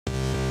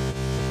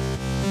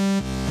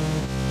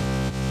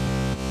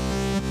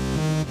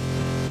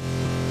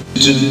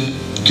to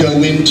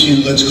go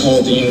into, let's call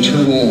it, the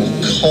internal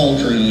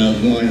cauldron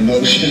of my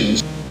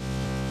emotions.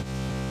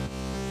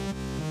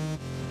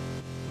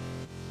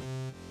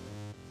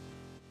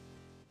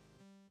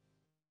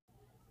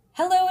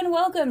 Hello and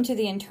welcome to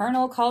the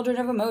Internal Cauldron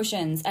of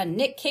Emotions, a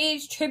Nick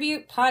Cage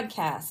tribute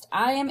podcast.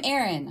 I am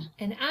Erin.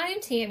 And I'm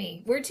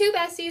Tammy. We're two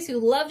besties who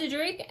love to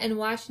drink and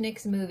watch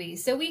Nick's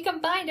movies, so we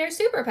combined our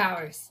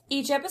superpowers.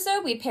 Each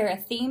episode, we pair a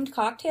themed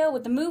cocktail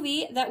with the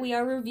movie that we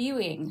are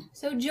reviewing.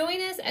 So join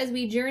us as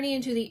we journey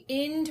into the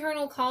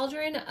internal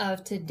cauldron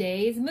of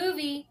today's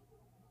movie.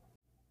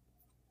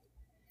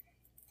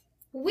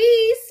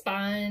 We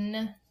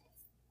spun.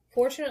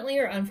 Fortunately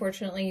or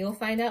unfortunately, you'll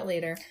find out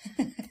later.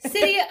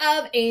 City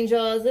of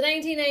Angels, the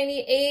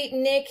 1998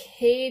 Nick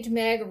Cage,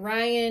 Meg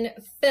Ryan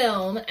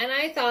film. And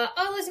I thought,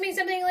 oh, let's make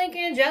something like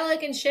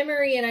angelic and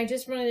shimmery. And I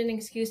just wanted an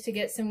excuse to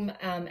get some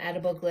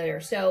edible glitter.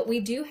 So we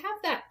do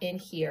have that in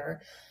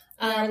here.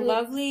 Our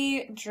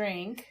lovely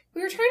drink.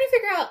 We were trying to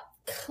figure out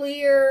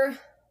clear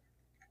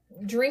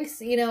drinks,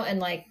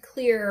 and like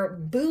clear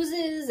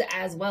boozes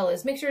as well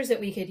as mixtures that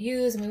we could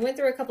use. And we went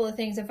through a couple of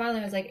things, and finally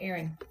I was like,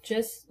 Erin,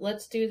 just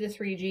let's do the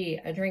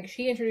 3G, a drink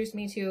she introduced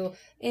me to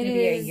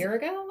maybe a year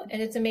ago,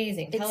 and it's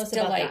amazing. Tell us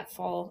about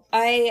delightful.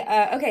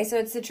 Okay, so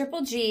it's the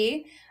Triple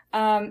G.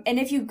 And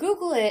if you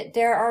Google it,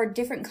 there are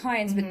different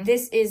kinds, but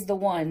this is the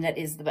one that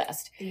is the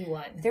best. The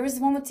one. There was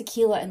one with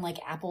tequila and like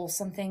apple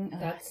something.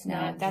 That's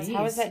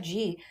how is that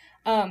G?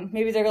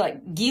 Maybe they're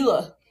like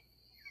Gila.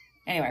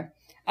 Anyway.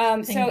 So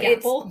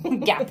Gapple.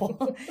 It's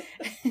Gapple.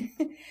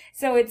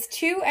 So it's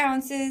 2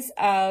 ounces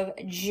of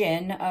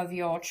gin of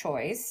your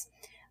choice.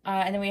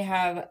 And then we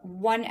have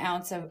 1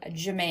 ounce of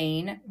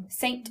Germain,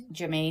 Saint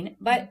Germain,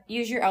 but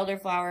use your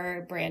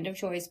elderflower brand of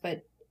choice,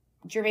 but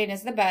Germain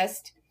is the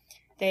best.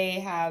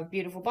 They have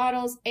beautiful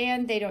bottles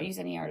and they don't use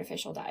any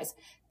artificial dyes.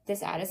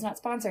 This ad is not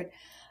sponsored.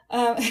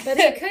 But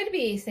it could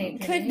be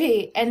St. Could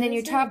be. And then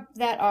you top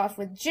that off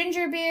with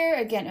ginger beer,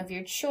 again, of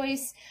your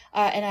choice.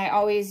 And I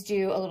always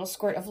do a little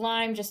squirt of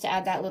lime just to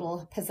add that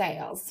little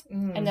pizzazz.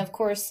 And of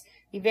course,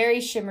 the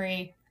very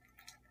shimmery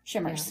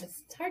shimmers. Yeah,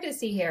 it's hard to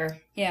see here.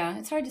 Yeah,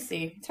 it's hard to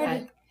see. It's hard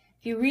to,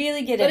 if you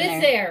really get in there. But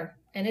it's there.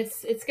 And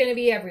it's going to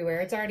be everywhere.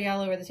 It's already all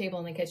over the table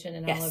in the kitchen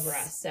and all over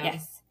us. So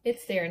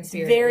it's there in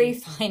spirit. Very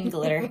fine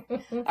glitter.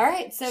 All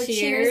right, so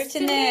cheers to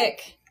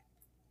Nick.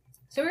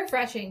 So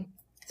refreshing.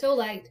 So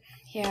light.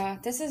 Yeah,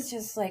 this is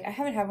just like, I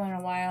haven't had one in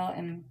a while,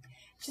 and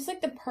it's just like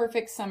the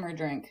perfect summer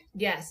drink.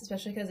 Yes,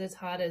 especially because it's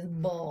hot as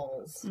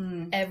balls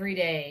every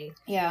day.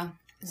 Yeah.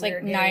 It's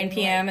like 9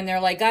 p.m. and they're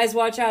like, guys,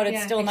 watch out.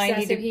 It's still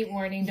 90 heat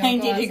warning. Don't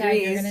go outside.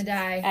 You're going to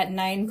die. At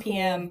 9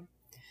 p.m.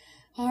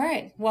 All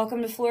right.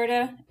 Welcome to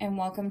Florida and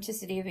welcome to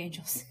City of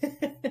Angels.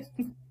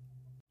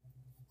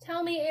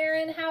 Tell me,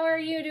 Erin, how are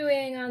you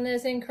doing on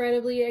this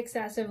incredibly,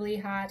 excessively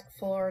hot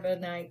Florida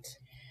night?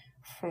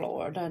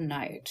 Florida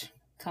night.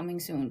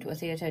 Coming soon to a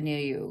theater near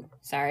you.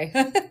 Sorry.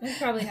 We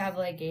probably have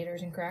like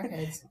gators and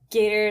crackheads.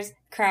 Gators,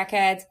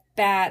 crackheads,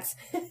 bats,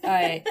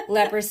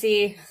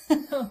 leprosy.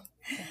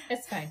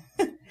 It's fine.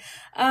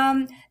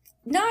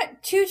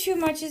 Not too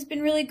much has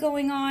been really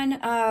going on.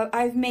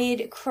 I've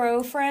made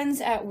crow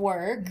friends at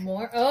work.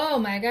 Oh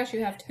my gosh,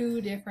 you have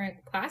 2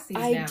 different posses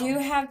now. I do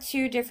have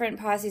 2 different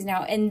posses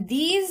now, and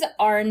these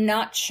are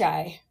not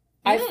shy.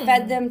 I've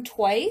fed them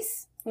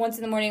twice. Once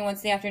in the morning, once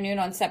in the afternoon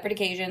on separate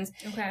occasions.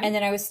 Okay. And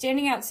then I was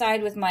standing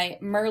outside with my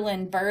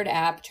Merlin bird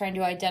app trying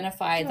to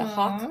identify the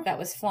hawk that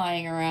was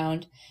flying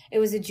around. It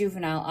was a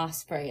juvenile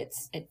osprey.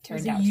 It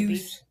turned out to be.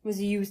 It was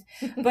a youth.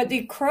 But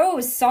the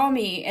crows saw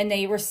me and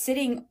they were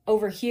sitting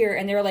over here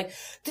and they were like,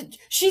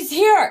 she's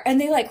here! And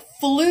they like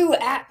flew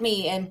at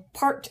me and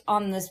parked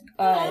on this,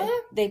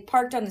 they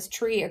parked on this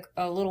tree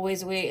a little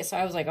ways away. So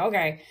I was like,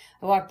 okay.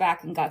 I walked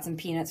back and got some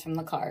peanuts from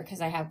the car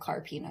because I have car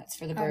peanuts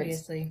for the birds.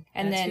 Obviously.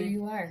 And that's who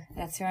you are.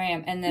 That's who I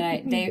am. And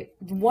then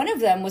one of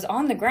them was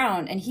on the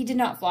ground and he did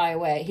not fly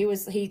away. He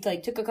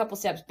like took a couple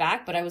steps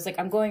back, but I was like,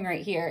 I'm going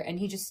right here. And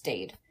he just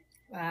stayed.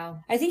 Wow.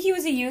 I think he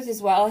was a youth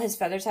as well. His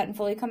feathers hadn't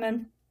fully come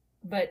in.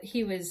 But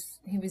he was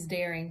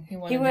daring. He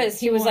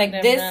was like,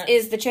 this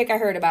is the chick I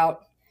heard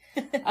about.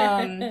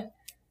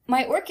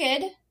 My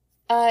orchid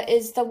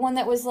is the one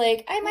that was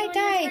like, I might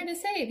die. Trying to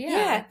save,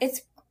 yeah.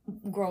 It's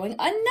growing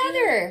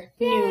another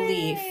new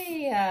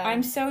leaf.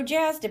 I'm so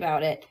jazzed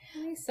about it.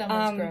 There's so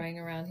much growing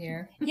around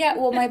here. Yeah,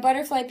 well, my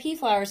butterfly pea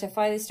flowers have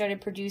finally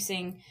started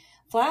producing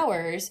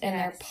flowers, and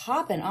they're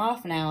popping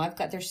off now.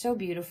 They're so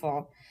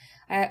beautiful.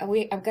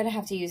 I'm gonna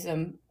have to use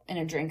them in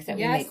a drink that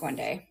we make one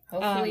day.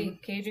 Hopefully,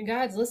 Cajun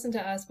gods, listen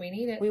to us. We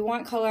need it. We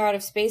want color out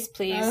of space,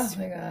 please. Oh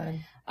my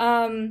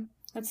god.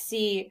 Let's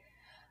see.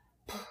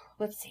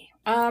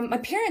 My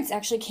parents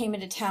actually came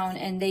into town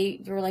and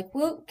they were like,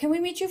 well, can we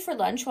meet you for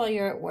lunch while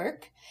you're at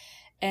work?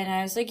 And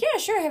I was like, yeah,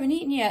 sure. I haven't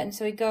eaten yet. And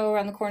so we go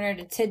around the corner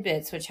to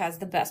Tidbits, which has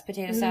the best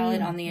potato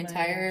salad on the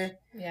entire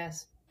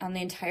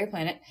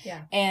planet.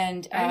 Yeah.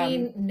 And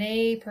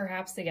nay,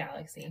 perhaps the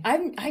galaxy.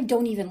 I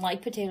don't even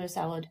like potato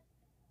salad.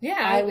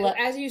 Yeah.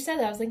 As you said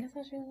that, I was like, I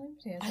thought you liked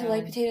potato salad. I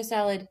like potato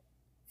salad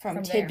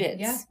from Tidbits.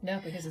 Yeah, no,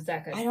 because it's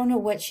that good. I don't know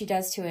what she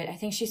does to it. I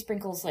think she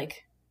sprinkles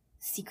like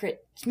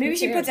secret. Maybe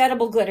she puts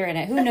edible glitter in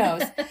it. Who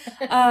knows?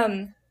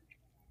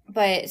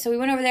 But so we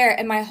went over there,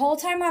 and my whole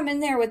time I'm in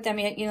there with them,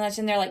 eating lunch,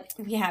 and they're like,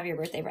 "We have your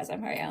birthday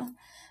present for you,"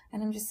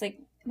 and I'm just like,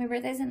 "My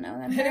birthday's in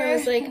November." And I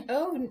was like,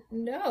 "Oh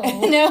no,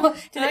 no,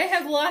 I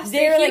have lost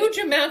a huge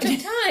amount of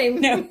time."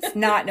 No, it's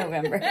not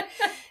November.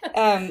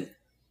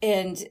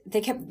 And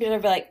they kept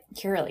being like,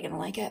 "You're really gonna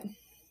like it."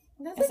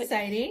 That's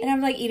exciting. And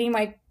I'm like eating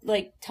my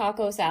like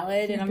taco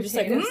salad, and I'm just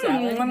like,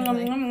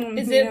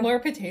 is it more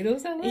potato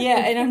salad? Yeah,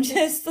 and I'm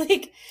just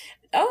like,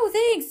 oh,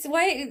 thanks.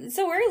 Why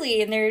so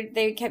early? And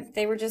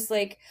they were just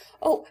like,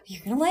 oh,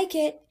 you're gonna like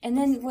it. And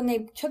then when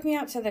they took me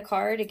out to the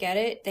car to get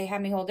it, they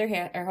had me hold their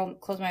hand or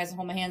close my eyes and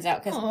hold my hands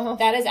out because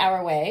that is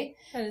our way.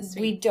 That is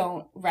sweet. We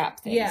don't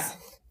wrap things. Yeah.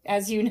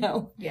 As you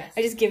know. Yes.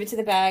 I just give it to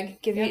the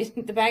bag. Give you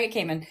the bag it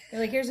came in.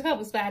 They're like, here's a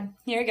bubble pad.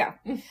 Here you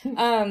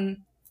go.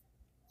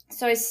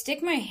 So I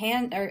stick my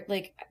hand, or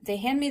like, they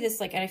hand me this,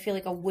 like, and I feel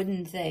like a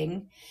wooden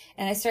thing,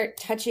 and I start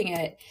touching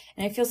it,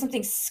 and I feel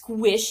something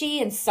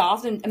squishy and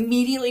soft, and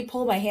immediately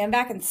pull my hand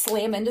back and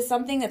slam into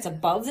something that's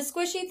above the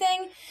squishy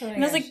thing.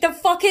 And I was like, the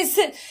fuck is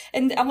it?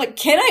 And I'm like,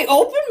 can I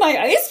open my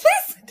eyes,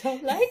 please? I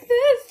don't like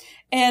this.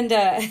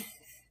 And,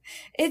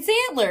 it's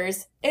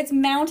antlers. It's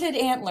mounted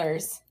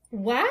antlers.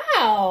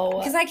 Wow.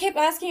 Because I kept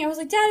asking, I was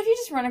like, Dad, if you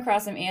just run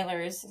across some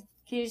antlers,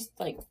 can you just,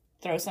 like,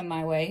 throw some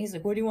my way? He's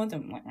like, what do you want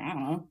them? I'm like, I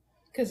don't know.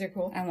 Because they're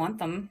cool. I want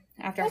them.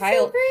 After That's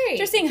so great.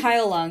 Just saying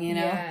Heil Long, you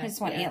know? Yes, I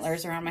just want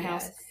antlers around my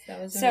house. That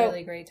was a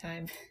really great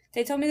time.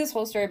 They told me this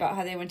whole story about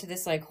how they went to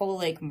this, like, whole,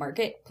 like,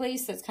 market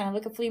place that's kind of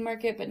like a flea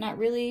market, but not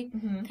really.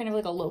 Mm-hmm. Kind of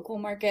like a local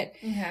market.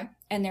 Okay.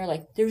 And they're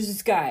like, there's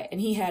this guy, and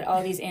he had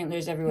all these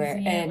antlers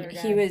everywhere. And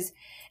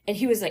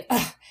he was like,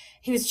 ugh.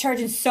 He was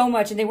charging so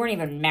much, and they weren't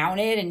even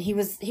mounted, and he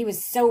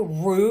was so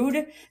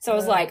rude. So I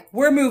was like,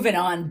 we're moving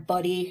on,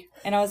 buddy.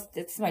 And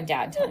it's my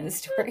dad telling the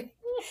story.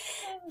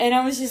 And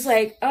I was just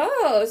like,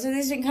 oh, so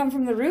this didn't come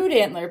from the rude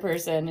antler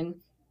person. And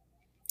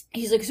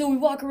he's like, so we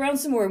walk around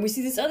some more and we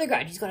see this other guy.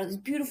 And he's got all these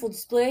beautiful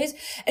displays.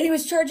 And he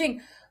was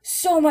charging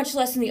so much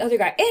less than the other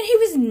guy. And he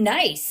was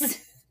nice.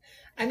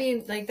 I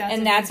mean, like,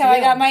 that's how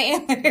I got my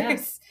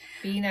antlers.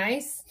 Yeah. Be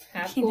nice.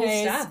 Have cool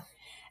stuff.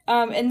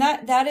 And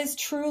that is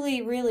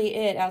truly, really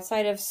it.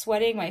 Outside of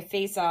sweating my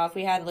face off,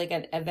 we had like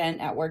an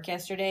event at work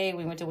yesterday.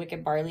 We went to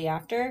Wicked Barley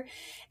after,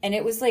 and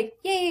it was like,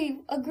 yay,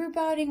 a group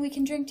outing. We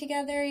can drink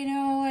together, you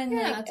know, and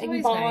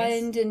and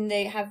bond, nice. And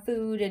they have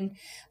food,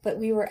 but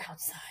we were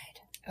outside.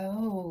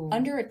 Oh,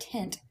 under a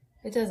tent.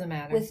 It doesn't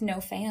matter with no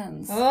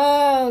fans.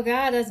 Oh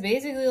God, that's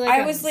basically like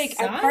I was like,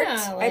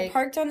 sauna, I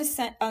parked on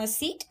a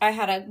seat. I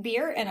had a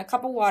beer and a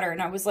cup of water,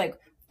 and I was like,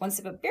 one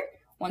sip of beer.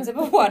 One sip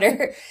of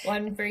water.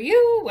 One for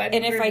you, one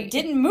and for if I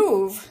didn't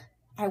move,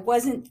 I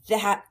wasn't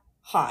that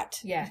hot.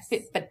 Yes.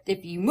 But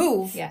if you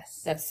move,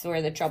 yes, that's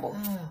where the trouble.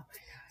 Oh.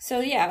 So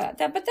yeah,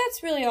 but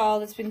that's really all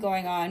that's been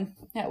going on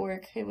at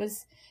work. It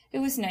was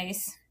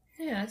nice.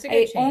 Yeah, it's a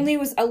good change. I only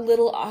was a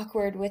little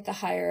awkward with the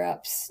higher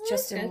ups,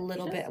 just a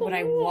little bit when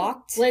I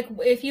walked. Like,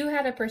 if you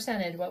had a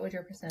percentage, what would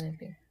your percentage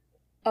be?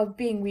 Of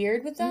being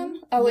weird with them?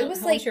 Mm-hmm. Oh, it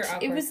was like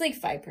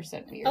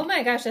 5% weird. Oh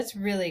my gosh, that's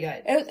really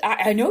good.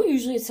 I know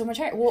usually it's so much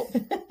higher. Well,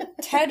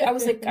 Ted, I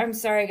was like, I'm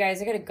sorry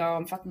guys, I gotta go.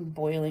 I'm fucking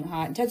boiling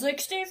hot. And Ted's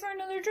like, stay for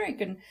another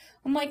drink. And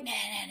I'm like, nah.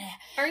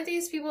 Aren't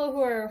these people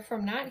who are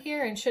from not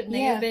here, and shouldn't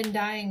they have been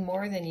dying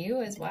more than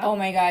you as well? Oh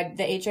my God,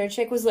 the HR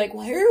chick was like,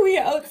 why are we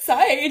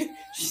outside?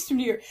 She's from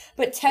New York.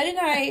 But Ted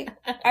and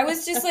I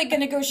was just like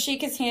gonna go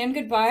shake his hand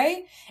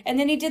goodbye, and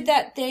then he did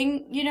that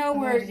thing, you know,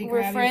 where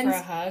we're friends. You for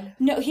a hug?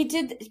 No, he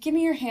did. Give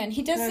me your hand.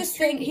 He does this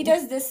thing. He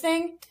does this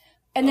thing.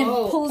 And then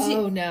pulls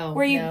you,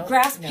 where you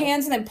grasp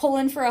hands and then pull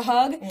in for a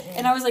hug. Mm-mm.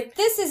 And I was like,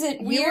 this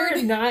isn't weird.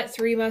 You're not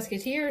Three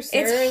Musketeers,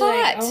 sir. It's hot.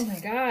 Like, oh my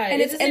God.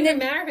 And it doesn't even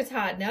matter if it's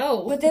hot.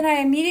 No. But then I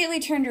immediately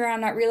turned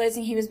around, not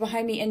realizing he was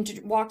behind me, and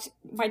walked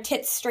my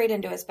tits straight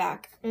into his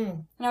back.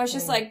 And I was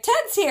just like,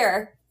 Ted's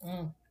here.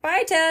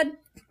 Bye, Ted.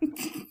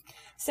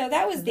 So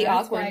that was the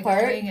awkward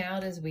part. Going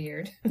out is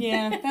weird.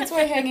 Yeah, that's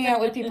why hanging out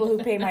with people who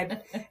pay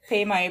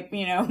my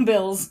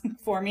bills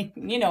for me.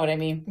 You know what I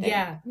mean?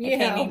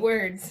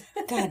 Words.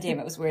 God damn,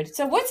 it was weird.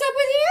 So what's up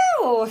with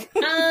you?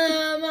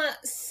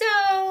 So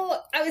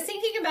I was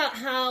thinking about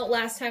how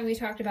last time we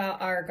talked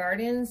about our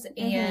gardens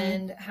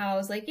and how I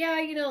was like, yeah,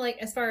 you know, like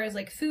as far as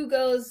like food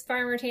goes,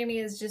 Farmer Tammy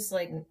is just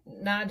like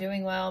not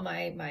doing well.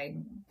 My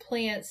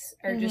plants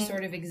are just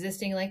sort of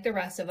existing like the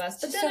rest of us.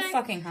 But then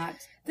fucking hot.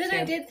 Then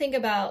I did think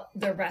about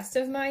the rest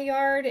of my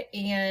yard,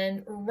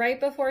 and right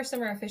before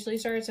summer officially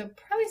started, so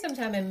probably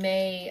sometime in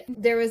May,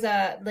 there was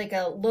a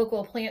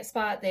local plant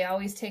spot. They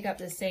always take up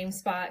the same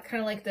spot,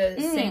 kind of like the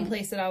same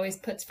place that always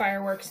puts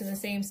fireworks in the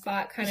same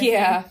spot, kind of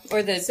thing.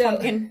 Or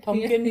the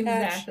pumpkin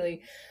patch.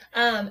 Exactly.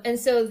 And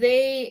so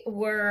they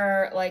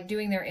were like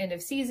doing their end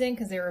of season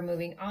because they were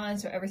moving on,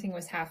 so everything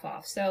was half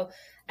off. So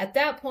at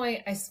that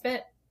point, I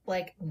spent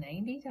like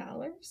 $90,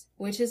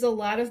 which is a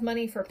lot of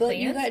money for plants. But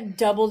you got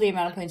double the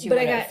amount of plants you but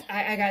would have.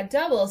 I got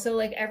double. So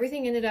like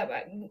everything ended up,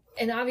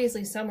 and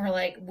obviously some were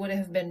like would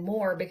have been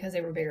more because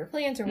they were bigger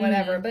plants or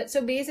whatever. But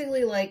so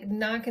basically, like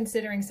not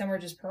considering some were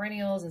just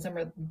perennials and some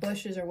were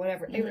bushes or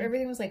whatever,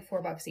 everything was like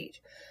 $4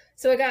 each.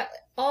 So I got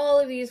all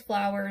of these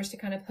flowers to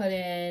kind of put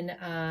in,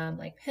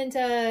 like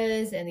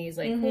pentas and these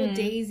like cool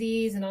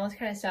daisies and all this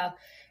kind of stuff.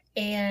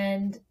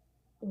 And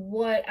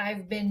what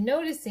I've been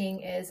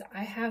noticing is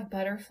I have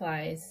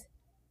butterflies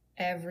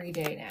every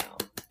day now.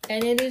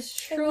 And it is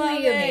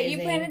truly amazing. You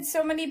planted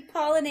so many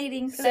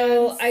pollinating plants.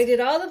 So I did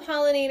all the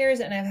pollinators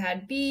and I've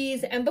had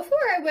bees. And before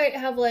I would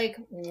have like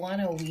one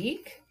a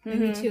week,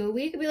 maybe 2 a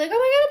week. I'd be like, oh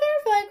my God,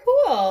 a butterfly,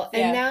 cool.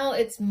 And now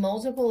it's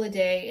multiple a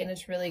day and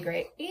it's really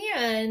great.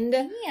 And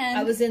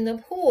I was in the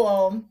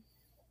pool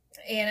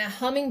and a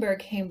hummingbird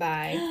came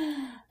by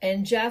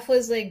and Jeff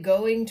was like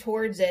going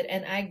towards it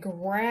and I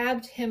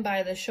grabbed him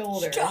by the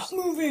shoulders. Stop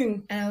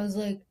moving. And I was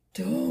like,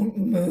 don't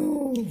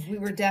move. We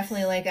were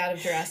definitely like out of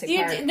Jurassic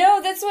Park.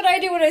 No, that's what I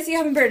do when I see a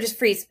hummingbird. Just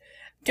freeze.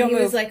 Don't move.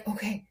 He was like,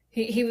 okay.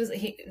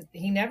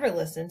 He never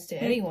listens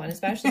to anyone,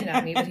 especially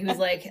not me. But he was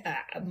like,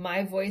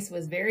 my voice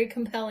was very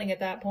compelling at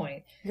that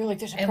point. You're like,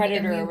 there's a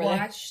predator over there. And we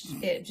watched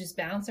it just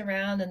bounce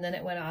around, and then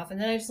it went off, and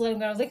then I just let him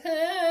go. I was like,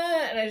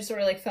 ah, and I just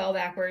sort of like fell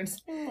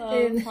backwards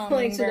and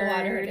like to the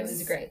water, and it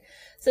was great.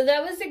 So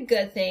that was a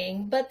good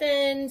thing. But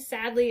then,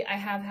 sadly, I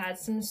have had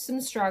some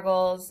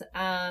struggles.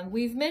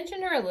 We've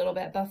mentioned her a little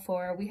bit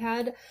before. We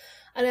had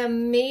an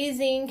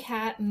amazing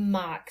cat,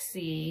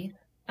 Moxie,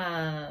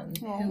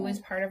 who was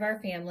part of our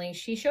family.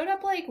 She showed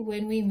up like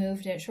when we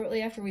moved in,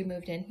 shortly after we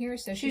moved in here.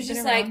 So she's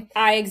just around. like,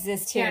 I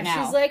exist here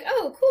now. She's like,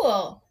 oh,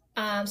 cool.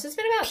 So it's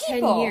been about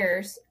 10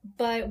 years.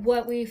 But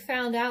what we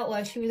found out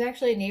was she was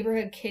actually a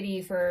neighborhood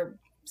kitty for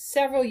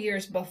several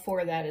years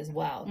before that as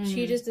well.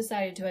 She just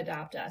decided to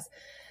adopt us.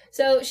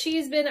 So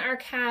she's been our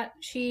cat.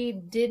 She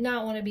did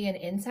not want to be an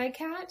inside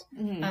cat.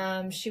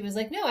 She was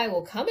like, no, I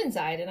will come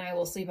inside and I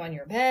will sleep on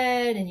your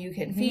bed and you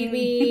can feed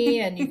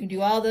me and you can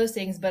do all those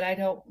things, but I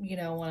don't,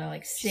 want to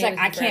like stay. She's like,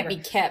 I can't be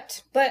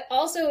kept. But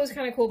also it was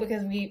kind of cool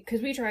because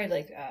we tried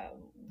like,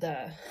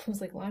 it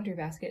was like laundry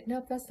basket.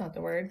 Nope, that's not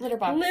the word. Litter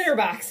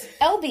box.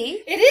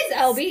 LB. It is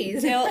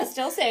LB's.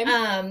 Still same.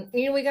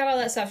 We got all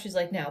that stuff. She's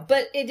like, no,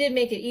 but it did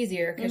make it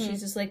easier because she's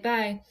just like,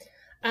 bye.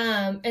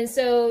 And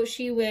so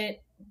she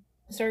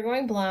started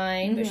going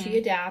blind, but she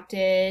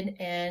adapted,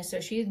 and so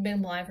she's been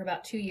blind for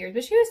about 2 years,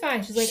 but she was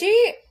fine. She's like,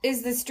 she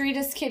is the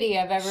streetest kitty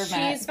I've ever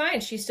met. She's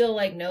fine. She still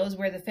like knows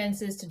where the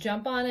fence is to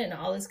jump on it and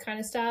all this kind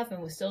of stuff, and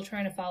was still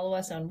trying to follow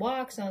us on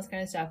walks and all this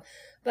kind of stuff.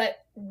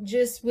 But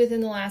just within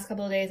the last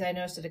couple of days, I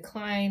noticed a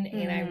decline,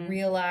 and I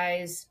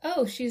realized,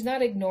 oh, she's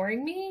not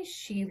ignoring me.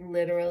 She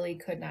literally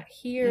could not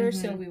hear,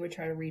 so we would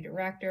try to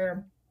redirect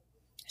her.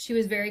 She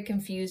was very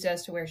confused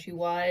as to where she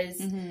was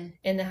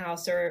in the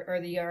house or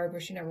the yard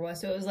where she never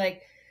was. So it was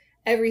like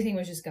everything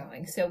was just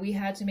going. So we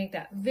had to make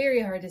that very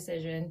hard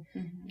decision,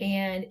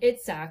 and it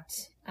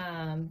sucked.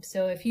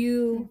 So if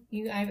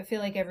I feel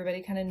like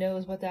everybody kind of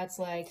knows what that's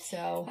like.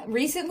 So I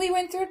recently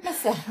went through it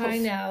myself. I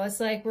know. It's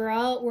like we're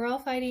all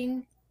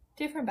fighting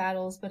different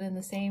battles, but in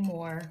the same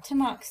war. To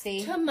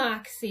Moxie.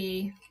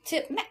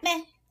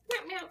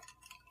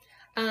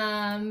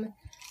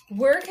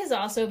 Work has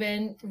also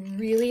been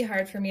really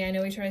hard for me. I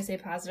know we try to say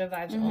positive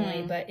vibes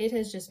only, but it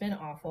has just been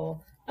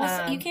awful.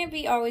 Well, you can't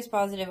be always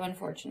positive,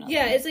 unfortunately.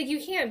 Yeah, it's like you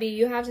can't be.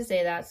 You have to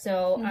say that.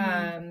 So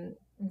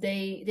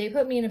they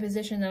put me in a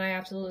position that I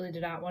absolutely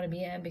did not want to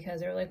be in because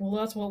they were like, well,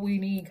 that's what we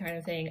need kind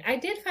of thing. I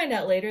did find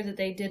out later that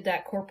they did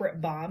that corporate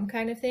bomb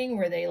kind of thing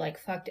where they like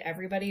fucked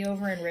everybody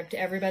over and ripped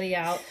everybody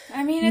out.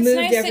 I mean, it's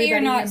nice that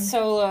you're not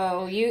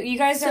solo. You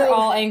guys are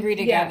all angry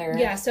together.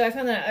 Yeah, so I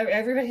found that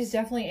everybody's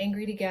definitely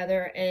angry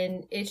together,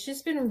 and it's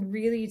just been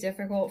really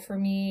difficult for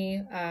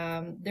me.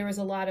 There was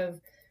a lot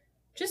of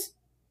just...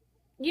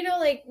 you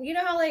know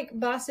how like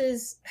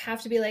bosses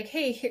have to be like,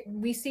 hey, here,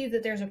 we see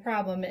that there's a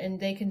problem, and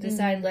they can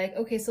decide like,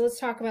 okay, so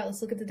let's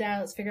look at the data,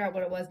 let's figure out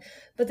what it was.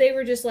 But they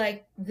were just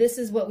like, this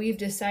is what we've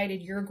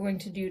decided you're going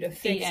to do to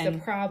fix the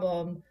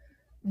problem,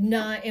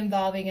 not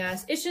involving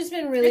us. It's just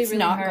been really hard. It's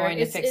not going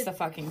to fix the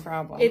fucking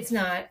problem. It's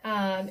not.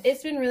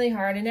 It's been really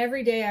hard, and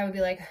every day I would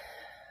be like,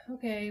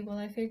 okay, well,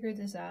 I figured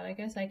this out. I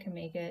guess I can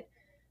make it.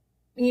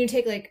 And you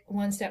take like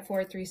 1 step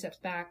forward, 3 steps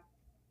back.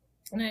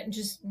 And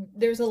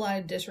there's a lot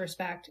of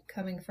disrespect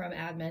coming from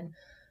admin.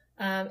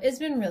 It's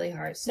been really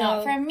hard. So,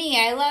 not from me.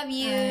 I love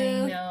you.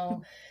 I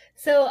know.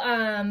 So,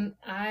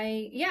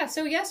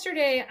 so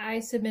yesterday I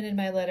submitted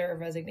my letter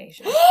of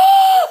resignation.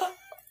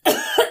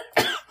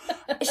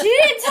 She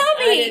didn't tell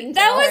me.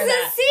 That was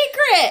a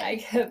secret. I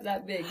kept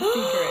that big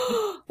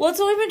secret. Well,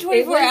 it's only been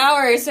 24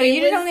 hours, so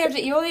you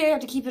only have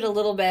to keep it a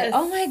little bit.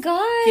 Oh my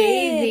God.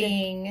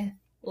 Scathing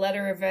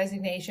letter of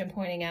resignation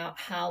pointing out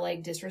how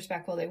like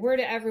disrespectful they were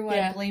to everyone,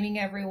 blaming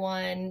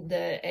everyone,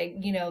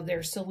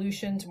 their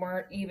solutions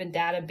weren't even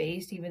data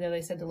based, even though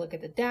they said to look at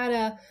the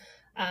data,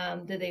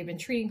 that they've been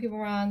treating people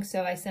wrong.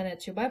 So I sent it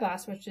to my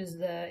boss, which is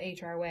the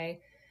HR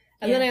way.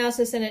 And then I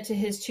also sent it to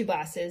his 2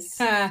 bosses.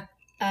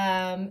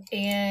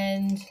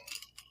 And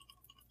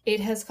it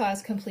has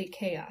caused complete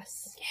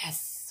chaos.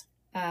 Yes.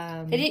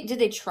 Did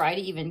they try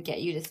to even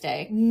get you to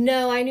stay?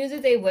 No, I knew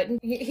that they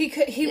wouldn't.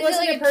 He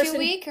wasn't like a person. 2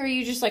 week, or are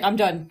you just like, I'm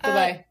done,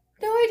 goodbye?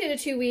 No, I did a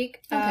 2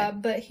 week. Okay.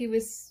 But he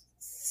was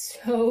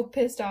so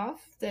pissed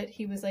off that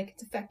he was like,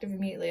 it's effective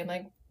immediately. I'm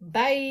like,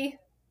 bye.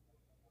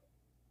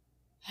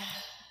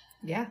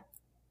 Yeah.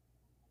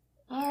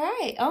 All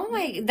right. Oh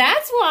my,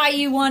 that's why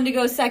you wanted to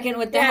go second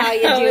with the how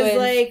you I doing. was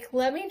like,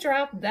 let me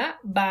drop that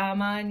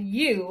bomb on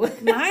you.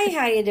 My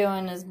how you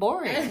doing is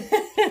boring.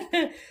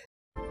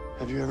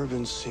 Have you ever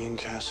been seen,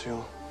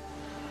 Cassio?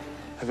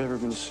 Have you ever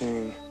been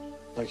seen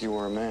like you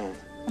were a man?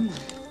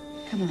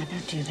 Come on,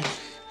 don't do that.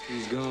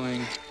 He's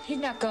going. He's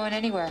not going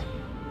anywhere.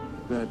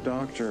 That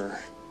doctor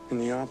in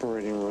the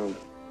operating room,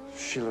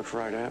 she looked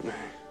right at me.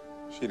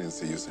 She didn't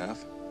see you,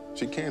 Seth.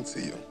 She can't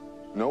see you.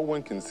 No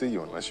one can see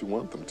you unless you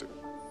want them to.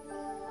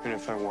 And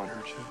if I want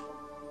her to?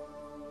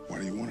 Why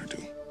do you want her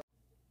to?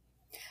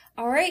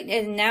 All right,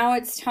 and now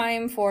it's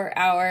time for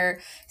our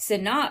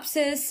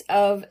synopsis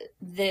of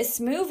this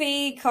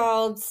movie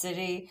called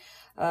City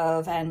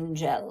of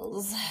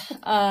Angels.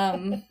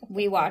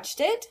 We watched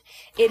it.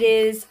 It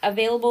is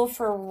available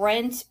for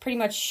rent pretty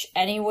much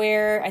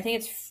anywhere.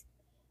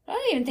 I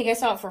don't even think I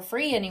saw it for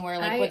free anywhere,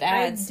 with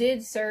ads. I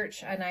did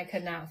search and I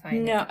could not find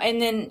it. No, and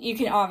then you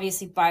can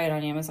obviously buy it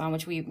on Amazon,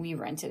 which we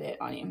rented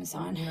it on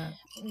Amazon.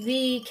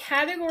 The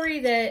category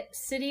that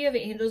City of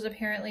Angels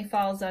apparently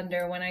falls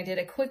under, when I did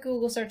a quick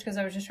Google search because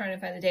I was just trying to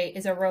find the date,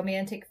 is a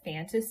romantic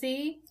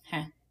fantasy.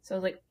 Huh. So I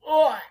was like,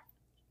 oh!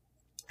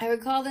 I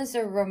would call this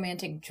a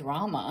romantic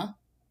drama.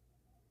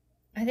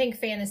 I think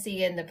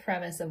fantasy in the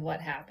premise of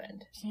what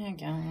happened.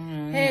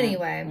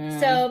 Anyway,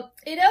 so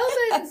it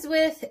opens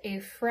with a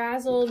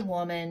frazzled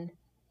woman.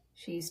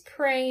 She's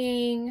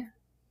praying.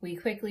 We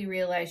quickly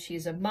realize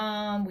she's a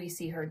mom. We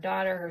see her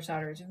daughter. Her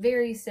daughter is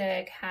very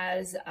sick,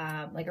 has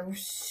a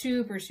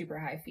super, super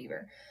high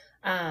fever.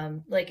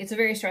 It's a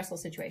very stressful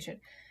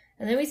situation.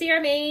 And then we see our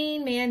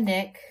main man,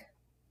 Nick,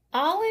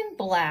 all in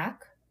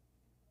black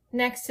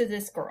next to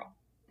this girl.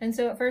 And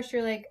so at first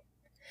you're like,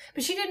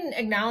 but she didn't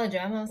acknowledge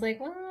him. I was like,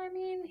 well, I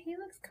mean, he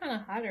looks kind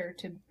of hotter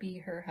to be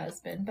her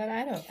husband, but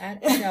I don't know.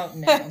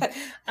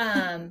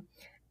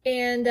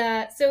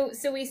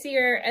 So we see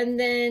her, and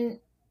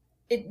then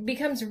it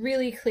becomes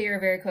really clear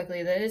very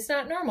quickly that it's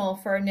not normal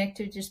for Nick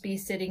to just be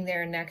sitting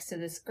there next to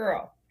this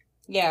girl.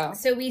 Yeah.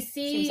 So we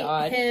see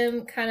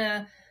him kind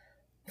of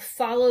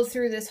follow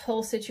through this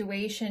whole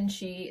situation.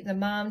 The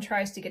mom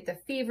tries to get the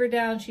fever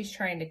down. She's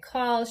trying to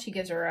call. She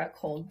gives her a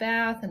cold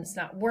bath and it's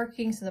not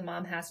working. So the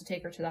mom has to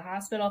take her to the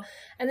hospital.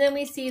 And then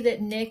we see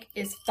that Nick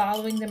is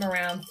following them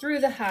around through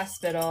the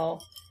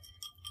hospital.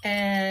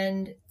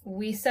 And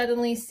we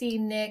suddenly see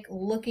Nick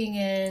looking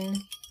in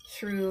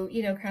through,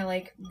 kind of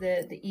like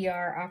the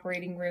ER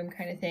operating room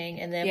kind of thing.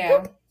 And then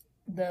whoop,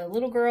 the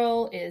little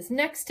girl is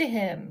next to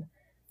him,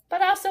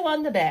 but also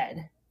on the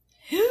bed.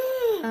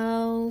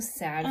 Oh,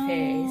 sad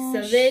face.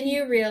 So then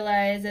you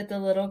realize that the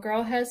little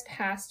girl has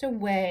passed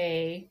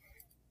away,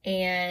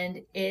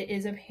 and it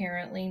is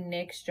apparently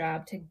Nick's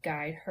job to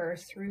guide her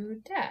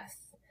through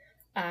death.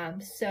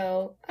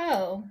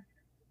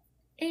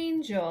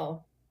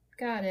 Angel.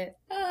 Got it.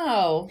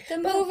 Oh, the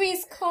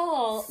movie's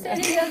called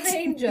City of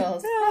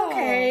Angels.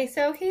 Okay,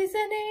 so he's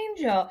an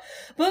angel.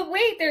 But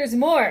wait, there's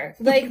more.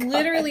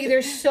 Literally,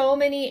 there's so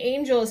many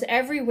angels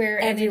everywhere,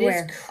 and it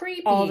is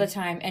creepy. All the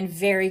time, and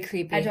very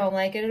creepy. I don't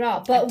like it at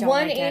all. But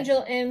one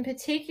angel in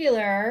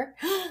particular...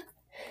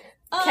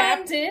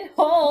 Captain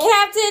Holt.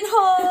 Captain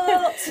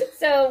Holt.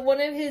 So one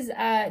of his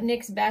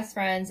Nick's best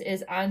friends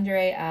is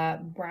Andre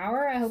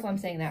Brower. I hope I'm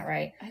saying that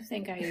right.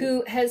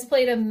 Who has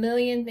played a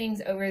million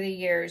things over the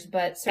years,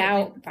 but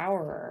certainly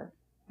Bower.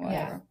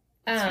 Whatever.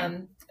 Yeah.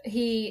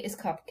 He is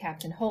called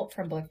Captain Holt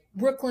from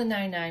Brooklyn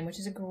Nine-Nine, which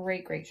is a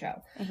great, great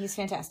show. And he's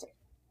fantastic.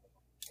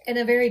 And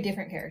a very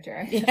different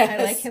character. Yes.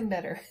 I like him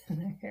better.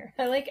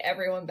 I like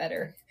everyone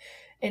better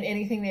in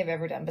anything they've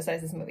ever done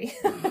besides this movie.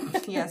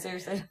 Yeah,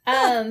 seriously.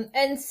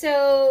 And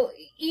so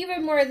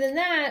even more than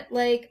that,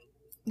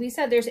 we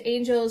said, there's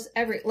angels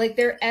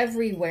they're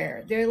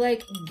everywhere. They're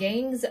like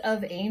gangs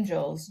of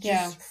angels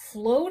just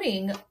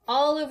floating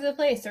all over the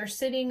place. They're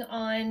sitting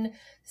on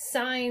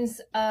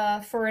signs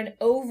for an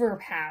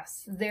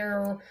overpass.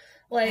 They're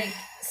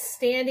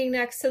standing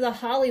next to the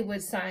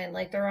Hollywood sign,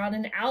 like they're on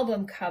an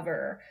album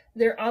cover.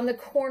 They're on the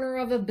corner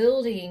of a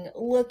building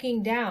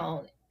looking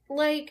down.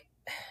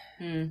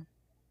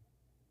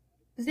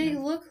 They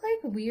look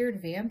like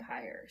weird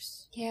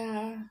vampires.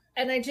 Yeah.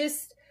 And I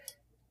just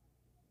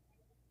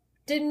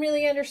didn't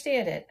really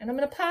understand it. And I'm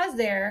going to pause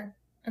there,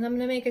 and I'm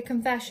going to make a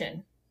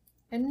confession.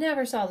 I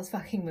never saw this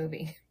fucking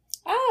movie.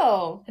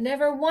 Oh. I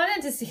never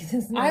wanted to see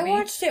this movie. I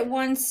watched it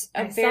once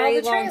a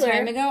very long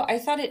time ago. I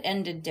thought it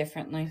ended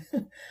differently.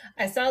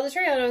 I saw the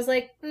trailer, and I was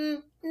like,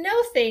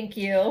 no thank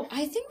you.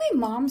 I think my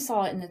mom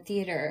saw it in the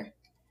theater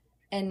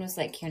and was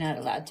like, you're not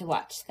allowed to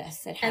watch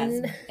this.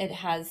 It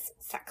has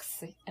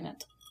sex in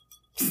it.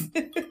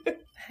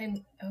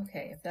 I'm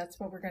okay if that's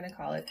what we're gonna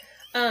call it.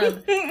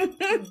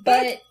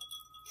 But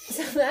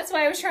So that's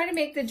why I was trying to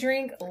make the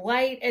drink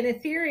light and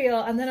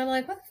ethereal, and then I'm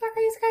like, what the fuck are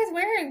these guys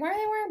wearing? Why are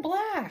they wearing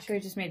black? Should we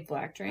just made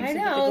black drinks? I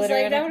know. I was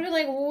like, that would be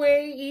like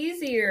way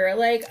easier.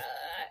 Like,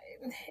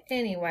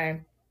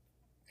 anyway.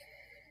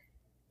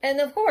 And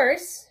of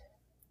course,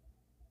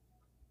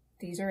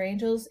 these are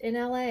angels in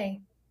LA.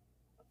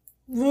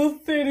 The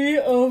city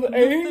of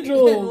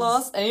angels.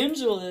 Los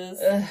Angeles.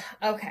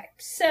 Okay,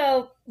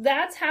 so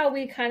that's how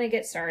we kind of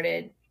get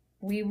started.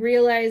 We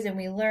realize and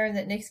we learn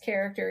that Nick's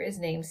character is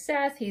named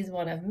Seth. He's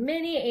one of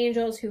many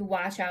angels who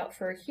watch out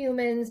for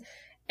humans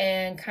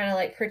and kind of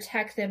like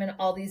protect them in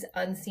all these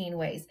unseen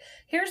ways.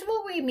 Here's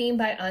what we mean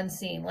by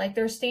unseen. Like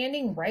they're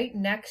standing right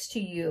next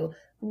to you,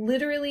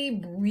 literally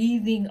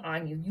breathing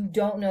on you. You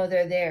don't know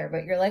they're there,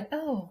 but you're like,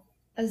 oh,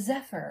 a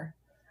zephyr.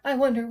 I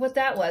wonder what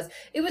that was.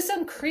 It was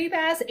some creep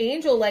ass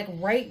angel like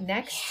right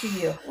next to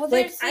you. Well,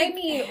 like I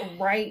mean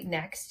right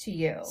next to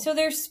you. So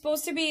they're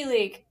supposed to be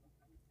like,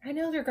 I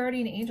know they're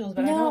guardian angels,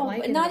 but I don't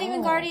like it. Not at even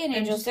all. guardian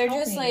angels. They're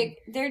helping. just like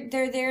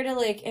they're there to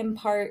like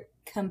impart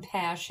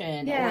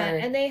compassion. Yeah, or,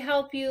 and they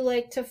help you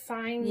like to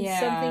find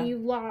something you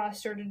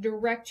lost or to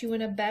direct you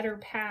in a better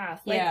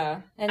path. Like,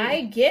 and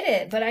I get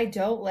it, but I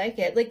don't like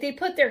it. Like they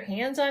put their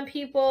hands on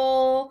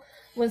people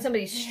when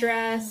somebody's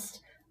stressed.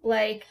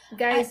 Like,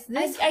 guys,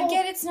 I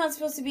get it's not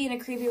supposed to be in a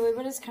creepy way,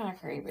 but it's kind of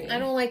creepy. I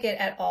don't like it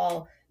at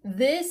all.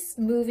 This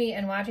movie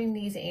and watching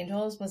these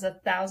angels was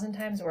 1,000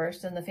 times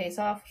worse than the Face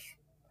Off.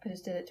 I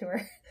just did it to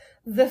her.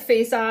 The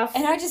Face Off.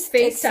 And I just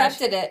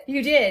accepted it.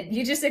 You did.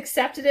 You just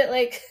accepted it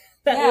like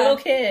that little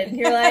kid.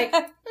 You're like,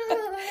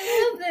 oh,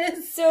 I love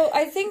this. So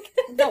I think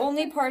the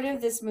only part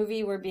of this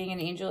movie where being an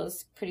angel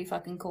is pretty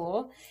fucking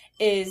cool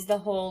is the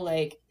whole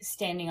like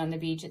standing on the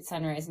beach at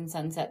sunrise and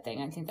sunset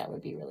thing. I think that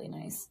would be really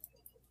nice.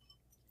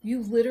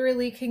 You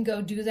literally can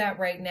go do that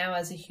right now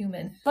as a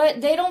human.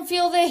 But they don't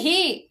feel the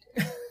heat.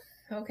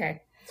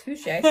 Okay.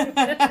 Touche.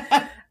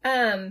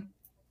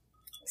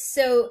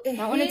 So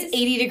not when it's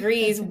 80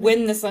 degrees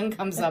when the sun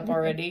comes up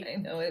already. I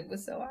know, it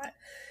was so hot.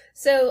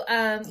 So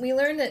we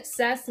learned that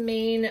Seth's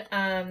main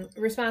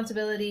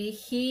responsibility,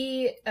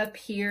 he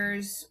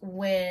appears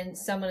when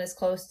someone is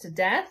close to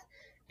death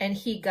and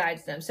he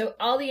guides them. So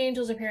all the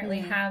angels apparently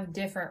have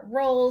different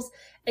roles,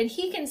 and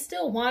he can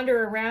still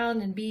wander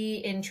around and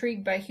be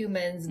intrigued by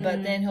humans,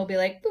 but then he'll be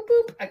like, boop,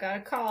 boop, I got a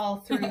call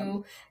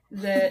through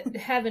the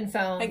heaven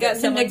phone. I got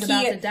someone's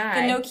about to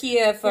die. The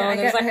Nokia phone.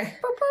 Yeah,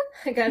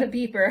 I got a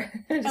beeper.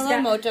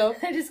 Hello, Moto.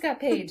 I just got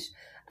paged.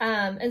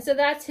 And so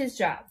that's his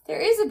job. There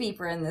is a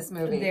beeper in this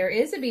movie. There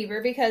is a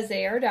beeper because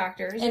they are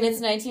doctors. And it's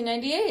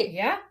 1998.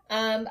 Yeah.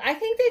 I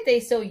think that they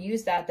still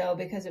use that, though,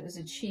 because it was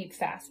a cheap,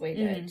 fast way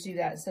to do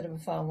that instead of a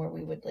phone where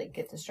we would, like,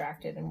 get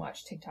distracted and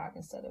watch TikTok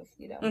instead of,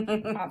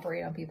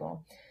 operate on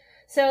people.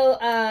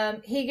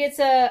 So he gets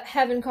a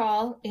heaven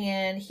call,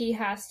 and he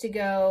has to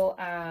go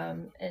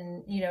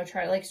and,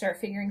 try to, like,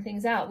 start figuring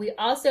things out. We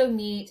also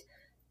meet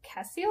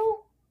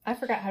Cassiel? I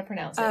forgot how to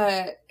pronounce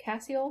it.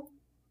 Cassiel?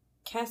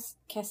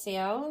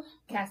 Cassiel.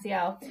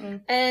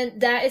 And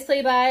that is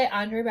played by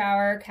Andre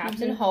Bauer,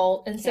 Captain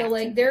Holt. And so,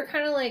 like, they're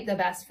kind of like the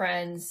best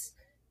friends,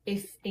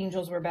 if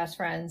angels were best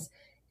friends,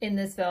 in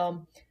this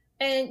film.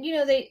 And,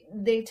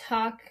 they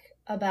talk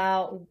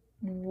about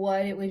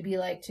what it would be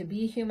like to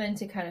be human,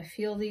 to kind of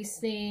feel these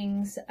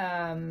things.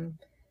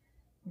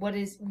 What do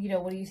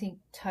you think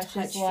touch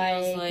is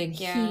like and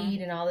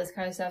heat and all this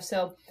kind of stuff.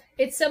 So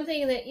it's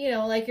something that,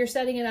 like you're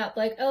setting it up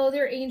like, oh,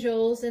 they're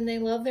angels and they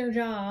love their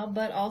job,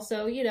 but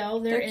also,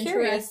 they're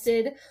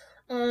interested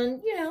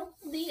on,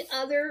 the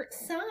other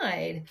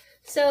side.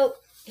 So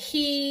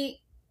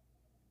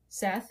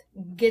Seth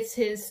gets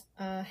his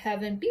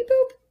heaven beep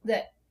boop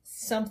that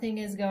something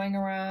is going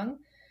wrong.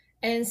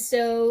 And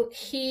so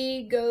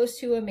he goes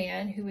to a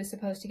man who is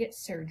supposed to get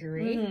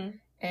surgery.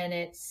 And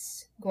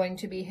it's going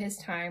to be his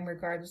time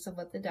regardless of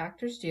what the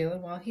doctors do.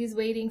 And while he's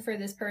waiting for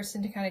this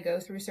person to kind of go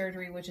through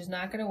surgery, which is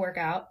not going to work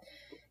out,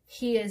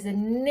 he is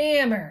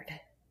enamored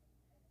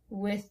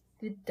with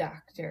the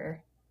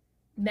doctor,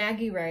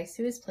 Maggie Rice,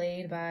 who is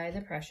played by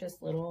the precious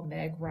little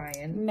Meg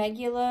Ryan.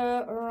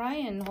 Megula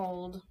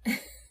Ryanhold.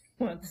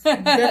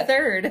 The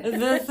third.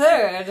 The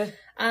third.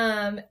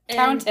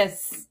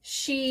 Countess.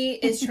 She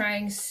is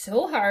trying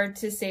so hard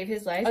to save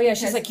his life. Oh yeah,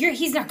 she's like,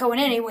 he's not going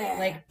anywhere.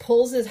 Like,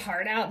 pulls his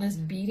heart out and is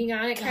beating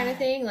on it kind of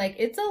thing. Like,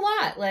 it's a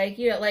lot. Like,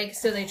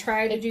 so they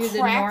try to do the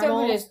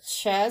normal. Over his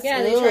chest.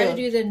 Yeah, they try to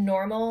do the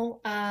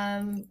normal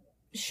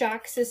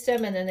shock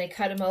system, and then they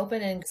cut him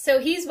open. And so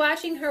he's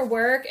watching her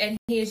work, and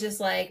he's just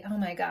like, oh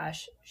my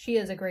gosh, she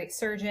is a great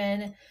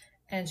surgeon,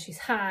 and she's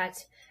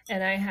hot,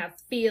 and I have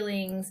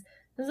feelings.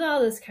 There's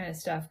all this kind of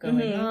stuff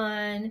going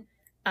on.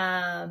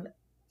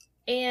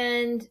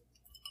 And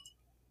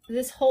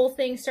this whole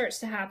thing starts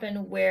to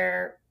happen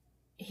where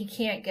he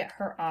can't get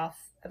her off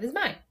of his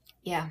mind.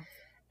 Yeah.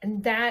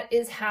 And that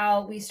is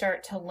how we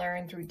start to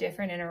learn through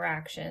different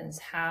interactions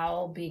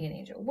how being an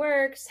angel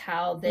works,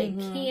 how they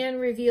can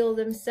reveal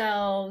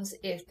themselves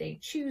if they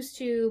choose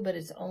to, but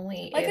it's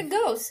only like a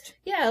ghost.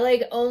 Yeah,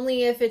 like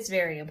only if it's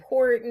very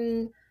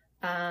important,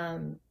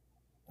 kind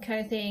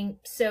of thing.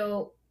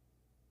 So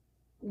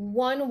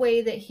one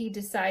way that he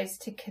decides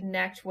to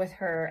connect with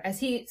her, as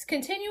he's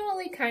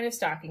continually kind of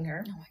stalking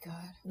her. Oh my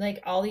God.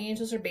 Like, all the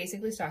angels are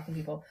basically stalking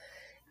people.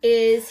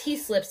 Is he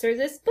slips her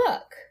this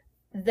book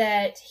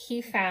that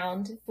he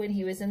found when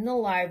he was in the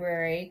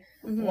library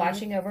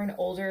watching over an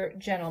older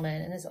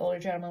gentleman. And this older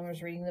gentleman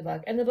was reading the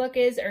book. And the book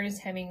is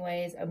Ernest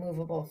Hemingway's A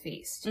Movable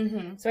Feast.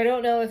 So I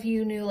don't know if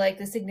you knew, like,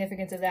 the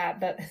significance of that,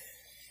 but...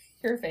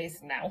 Your face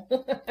now.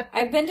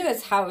 I've been to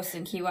his house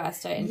in Key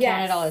West and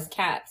counted all his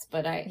cats,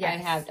 but I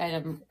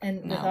haven't.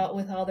 And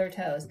with all their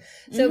toes.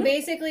 So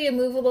basically, A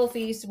Movable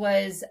Feast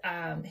was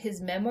his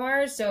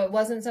memoirs. So it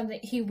wasn't something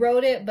he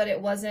wrote it, but it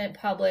wasn't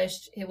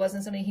published. It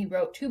wasn't something he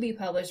wrote to be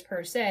published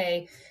per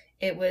se.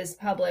 It was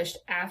published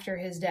after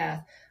his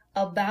death,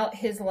 about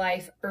his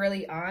life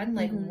early on,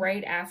 like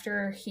right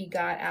after he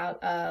got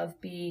out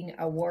of being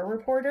a war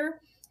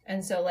reporter.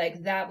 And so,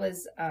 like, that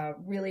was a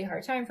really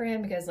hard time for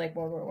him because, like,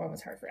 World War I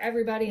was hard for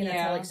everybody. And that's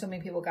how, like, so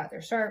many people got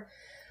their start.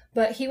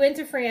 But he went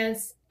to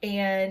France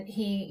and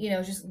he, you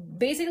know, just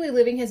basically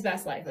living his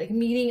best life. Like,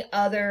 meeting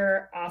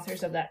other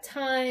authors of that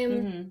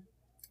time.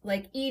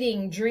 Like,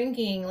 eating,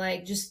 drinking,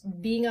 like,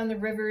 just being on the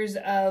rivers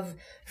of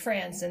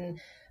France and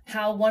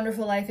how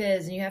wonderful life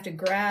is. And you have to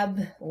grab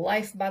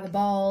life by the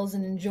balls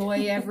and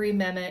enjoy every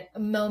moment,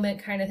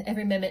 kind of,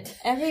 every minute.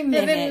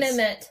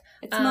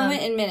 It's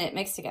moment and minute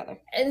mixed together.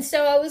 And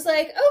so I was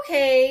like,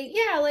 okay,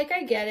 yeah, like,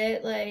 I get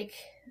it. Like,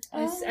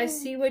 I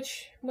see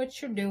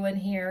what you're doing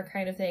here,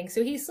 kind of thing.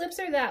 So he slips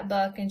her that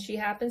book, and she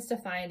happens to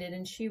find it,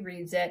 and she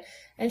reads it,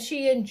 and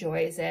she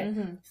enjoys it.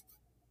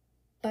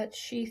 But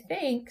she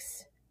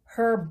thinks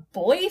her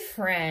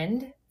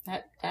boyfriend,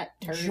 that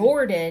turd.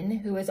 Jordan,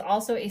 who is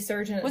also a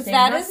surgeon at the same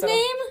hospital. Was that his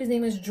name? His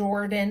name is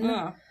Jordan.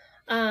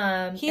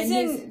 He's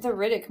in the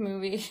Riddick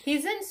movie.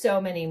 He's in so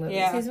many movies.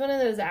 Yeah. He's one of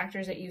those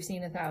actors that you've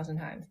seen 1,000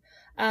 times.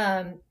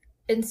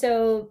 And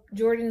so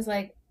Jordan's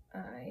like,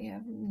 I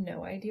have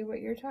no idea what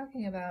you're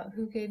talking about.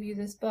 Who gave you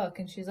this book?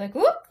 And she's like,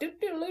 whoop, doo,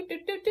 doo, doo, doo,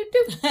 doo,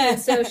 doo, doo. And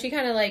so she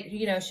kind of, like,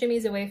 you know,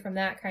 shimmies away from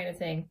that kind of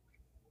thing.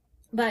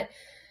 But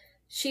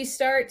she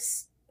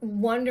starts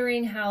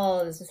wondering how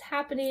all this is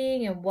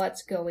happening and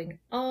what's going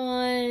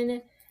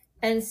on.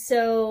 And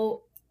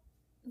so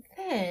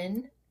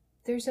then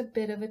there's a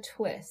bit of a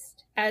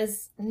twist.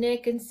 As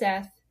Nick and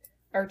Seth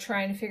are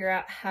trying to figure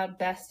out how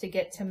best to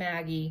get to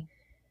Maggie,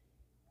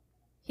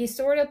 he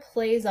sort of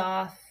plays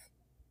off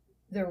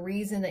the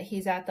reason that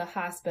he's at the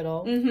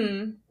hospital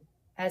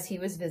as he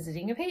was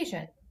visiting a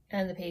patient.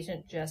 And the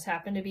patient just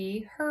happened to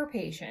be her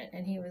patient.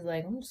 And he was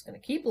like, I'm just going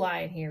to keep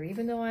lying here,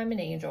 even though I'm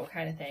an angel,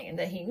 kind of thing. And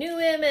that he knew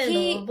him and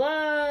blah, blah,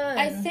 blah. And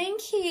I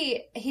think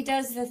he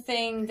does the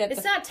thing that...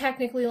 It's not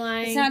technically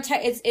lying. It's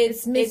not...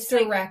 It's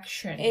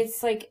misdirection.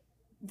 It's like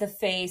the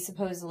Fae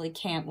supposedly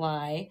can't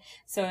lie.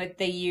 So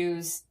they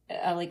use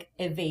like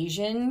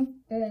evasion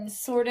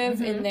sort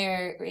of in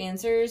their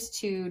answers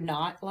to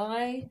not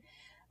lie.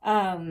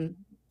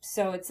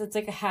 So it's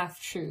like a half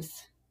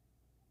truth.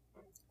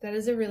 That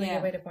is a really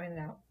good way to point it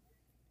out.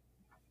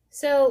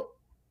 So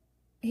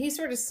he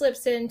sort of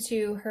slips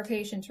into her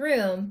patient's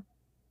room,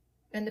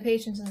 and the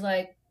patient is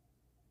like,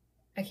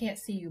 I can't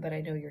see you, but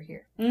I know you're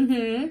here.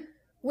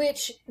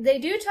 Which they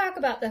do talk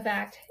about the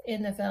fact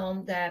in the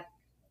film that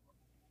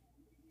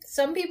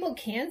some people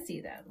can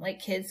see them. Like,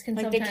 kids can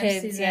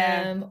sometimes see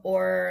them.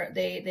 Or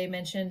they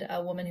mentioned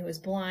a woman who was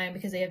blind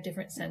because they have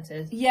different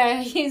senses.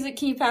 Yeah, he's like,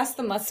 can you pass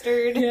the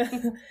mustard?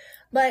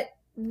 But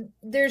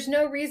there's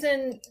no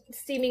reason,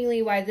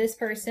 seemingly, why this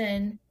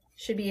person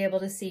should be able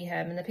to see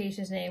him. And the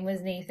patient's name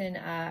was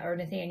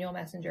Nathaniel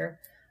Messenger.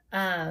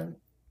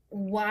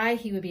 Why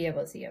he would be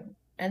able to see him.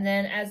 And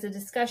then as the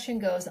discussion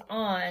goes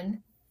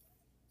on,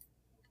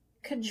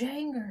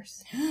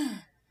 Kajangers.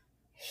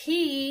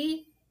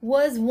 He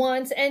was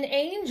once an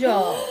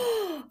angel.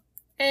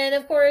 And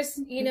of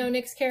course, you know,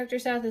 Nick's character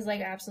Seth is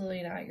like,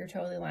 absolutely not, you're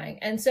totally lying.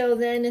 And so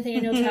then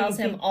Nathaniel tells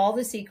him all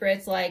the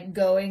secrets, like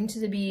going to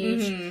the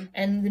beach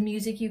and the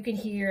music you can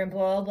hear and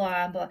blah,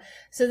 blah, blah.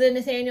 So then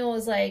Nathaniel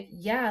was like,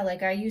 yeah,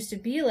 like, I used to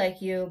be like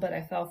you, but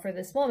I fell for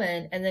this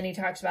woman. And then he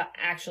talks about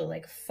actually,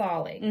 like,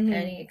 falling.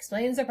 And he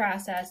explains the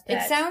process.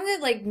 It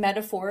sounded like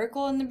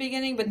metaphorical in the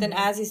beginning, but then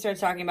as he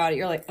starts talking about it,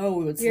 you're like,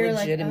 oh, it's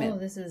legitimate. Like, oh,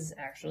 this is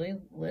actually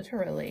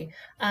literally.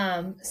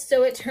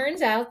 So it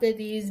turns out that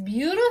these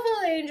beautiful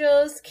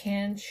angels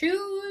can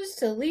choose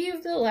to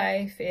leave the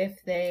life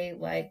if they,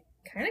 like,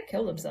 kind of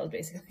kill themselves,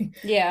 basically.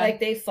 Yeah.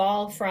 Like, they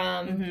fall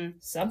from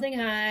something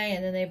high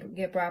and then they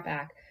get brought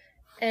back.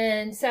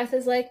 And Seth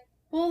is like,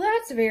 well,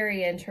 that's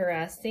very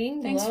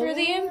interesting. Thanks for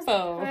the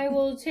info. I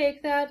will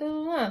take that.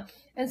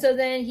 And so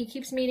then he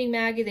keeps meeting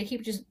Maggie. They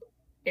keep just,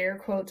 air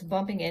quotes,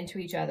 bumping into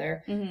each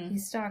other.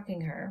 He's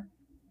stalking her.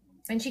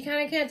 And she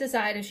kind of can't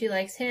decide if she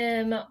likes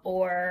him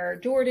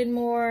or Jordan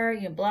more,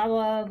 you know, blah,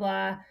 blah,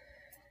 blah.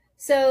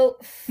 So,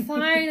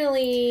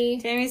 finally...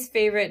 Tammy's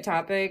favorite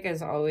topic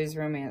is always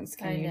romance,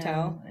 can you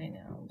tell? I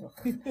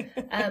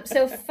know.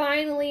 So,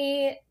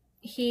 finally,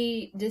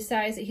 he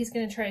decides that he's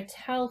going to try to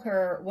tell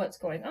her what's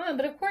going on.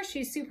 But, of course,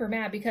 she's super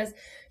mad because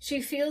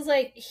she feels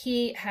like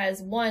he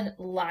has, one,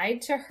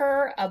 lied to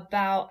her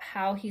about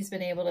how he's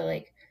been able to,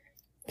 like,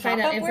 find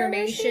out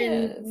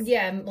information.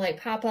 Yeah,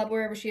 like pop up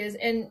wherever she is.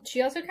 And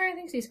she also kind of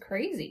thinks he's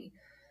crazy.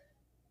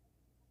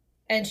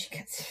 And she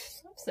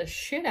slaps the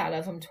shit out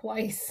of him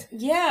twice.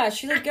 Yeah,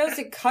 she like goes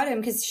to cut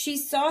him because she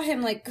saw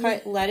him like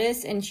cut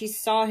lettuce and she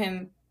saw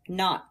him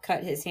not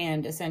cut his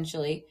hand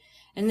essentially.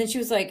 And then she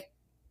was like,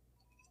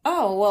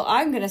 oh, well,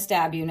 I'm going to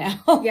stab you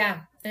now.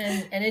 Yeah.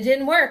 And it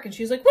didn't work. And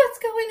she was like, what's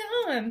going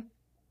on?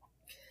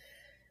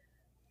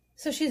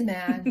 So she's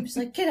mad. She's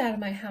like, get out of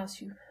my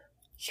house, you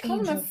She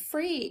called him a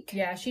freak.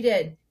 Yeah, she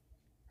did.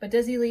 But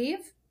does he leave?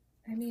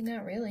 I mean,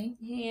 not really.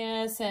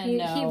 Yes and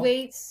no. He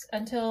waits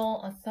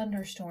until a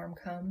thunderstorm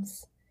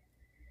comes.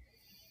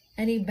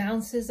 And he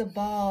bounces a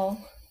ball.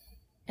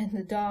 And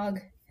the dog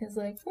is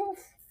like, woof,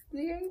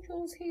 the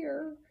angel's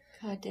here.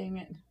 God dang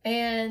it.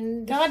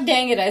 And... God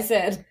dang it, I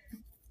said.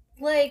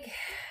 Like...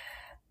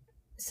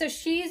 So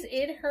she's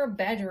in her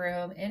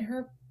bedroom, in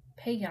her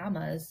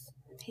pajamas.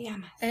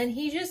 And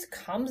he just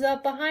comes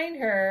up behind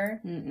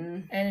her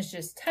and is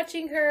just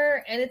touching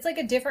her. And it's like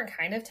a different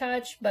kind of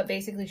touch, but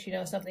basically she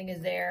knows something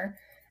is there.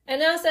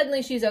 And now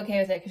suddenly she's okay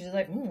with it because she's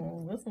like,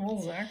 this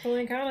smells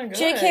actually kind of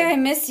good. JK, I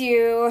miss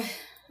you.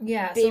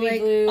 Yeah, Baby so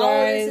like blue all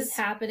of eyes. this is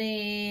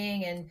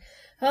happening and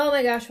oh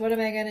my gosh, what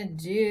am I going to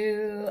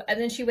do? And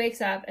then she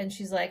wakes up and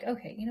she's like,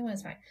 okay, you know what,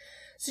 it's fine.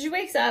 So she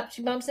wakes up,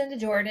 she bumps into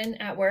Jordan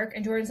at work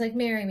and Jordan's like,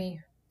 marry me.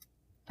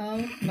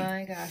 Oh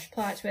my gosh,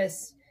 plot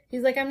twist.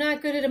 He's like, I'm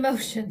not good at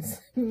emotions.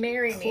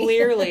 Marry me.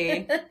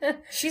 Clearly.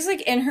 She's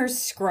like in her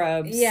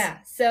scrubs. Yeah.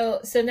 So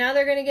now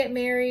they're going to get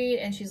married.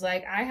 And she's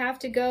like, I have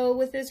to go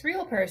with this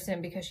real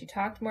person because she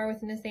talked more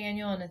with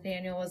Nathaniel. And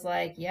Nathaniel was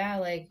like, yeah,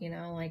 like, you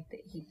know, like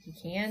he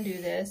can do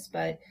this.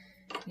 But,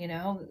 you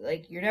know,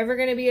 like you're never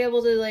going to be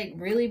able to like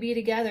really be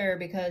together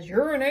because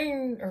you're an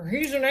angel or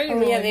he's an angel.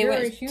 Oh, yeah, they you're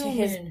went a to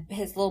human.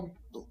 his little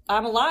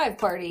I'm alive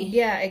party.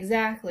 Yeah,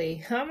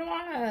 exactly. I'm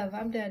alive.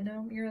 I'm dead.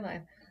 No, you're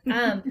alive.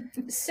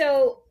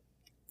 So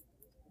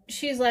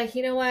she's like,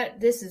 you know what?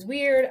 This is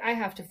weird. I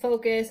have to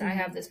focus. I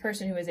have this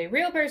person who is a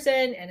real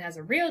person and has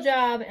a real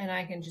job and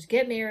I can just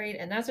get married.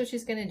 And that's what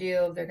she's going to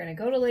do. They're going to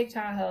go to Lake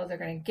Tahoe. They're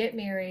going to get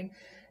married.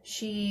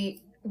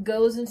 She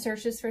goes and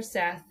searches for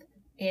Seth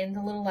in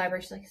the little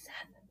library. She's like,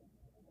 Seth.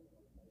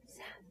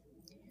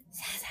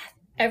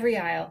 Every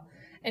aisle.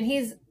 And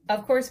he's,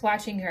 of course,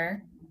 watching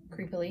her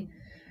creepily.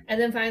 And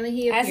then finally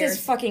he appears. As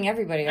is fucking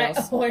everybody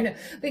else. I know.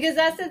 Because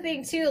that's the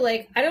thing, too.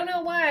 Like, I don't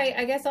know why.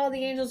 I guess all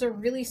the angels are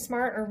really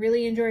smart or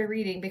really enjoy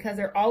reading because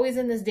they're always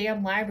in this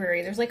damn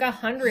library. There's like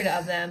 100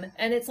 of them.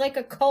 And it's like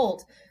a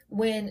cult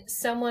when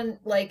someone,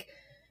 like,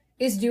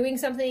 is doing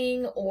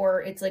something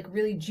or it's, like,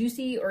 really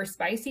juicy or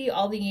spicy.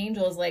 All the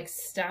angels, like,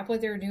 stop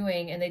what they're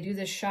doing and they do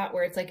this shot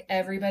where it's like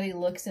everybody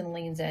looks and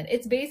leans in.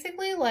 It's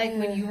basically like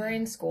when you were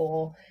in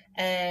school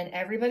and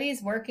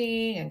everybody's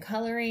working and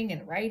coloring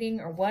and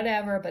writing or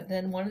whatever, but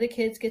then one of the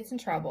kids gets in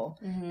trouble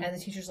and the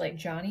teacher's like,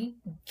 Johnny,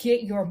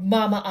 get your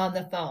mama on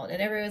the phone.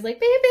 And everybody's like,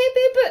 beep, beep,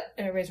 beep, beep.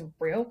 And everybody's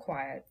real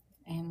quiet.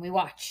 And we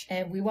watch.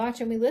 And we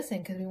watch and we listen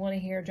because we want to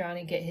hear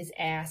Johnny get his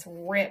ass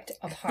ripped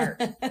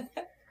apart.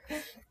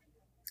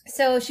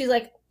 So she's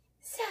like,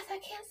 Seth, I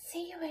can't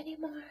see you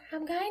anymore.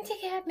 I'm going to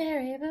get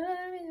married.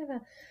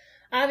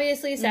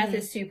 Obviously, Seth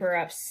is super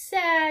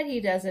upset. He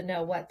doesn't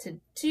know what to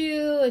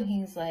do. And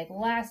he's like,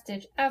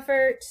 last-ditch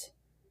effort.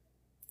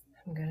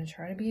 I'm going to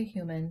try to be a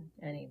human.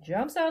 And he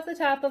jumps off the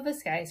top of a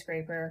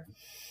skyscraper.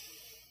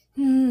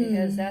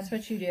 Because that's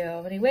what you do.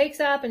 And he wakes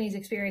up and he's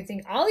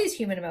experiencing all these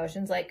human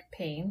emotions like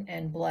pain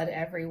and blood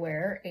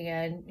everywhere.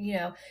 And, you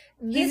know,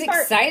 he's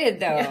excited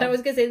though. Yeah, I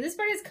was going to say, this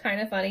part is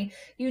kind of funny.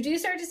 You do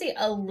start to see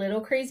a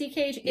little crazy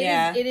Cage.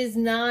 It is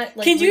not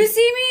like... Can you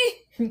see me?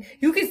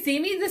 You can see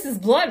me? This is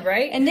blood,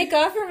 right? And Nick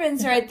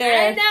Offerman's right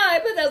there. I know. I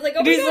put that. I was like,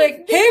 oh my He's God,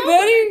 like, hey, Nick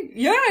buddy.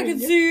 Yeah, I can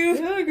see you.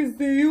 Yeah, I can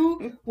see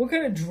you. What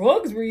kind of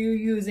drugs were you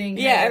using?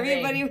 Yeah,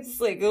 everybody was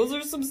like, those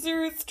are some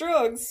serious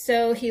drugs.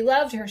 So he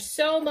loved her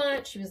so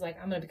much. He was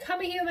like, I'm going to become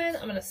a human.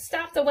 I'm going to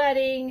stop the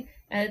wedding.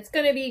 And it's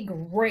going to be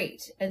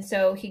great. And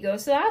so he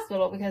goes to the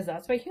hospital because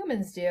that's what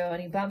humans do.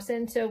 And he bumps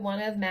into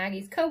one of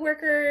Maggie's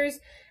coworkers.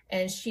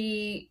 And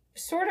she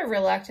sort of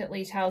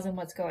reluctantly tells him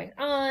what's going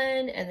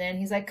on. And then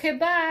he's like,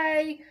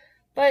 goodbye.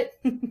 But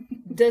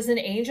does an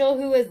angel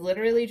who has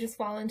literally just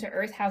fallen to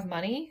earth have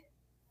money?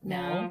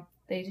 No,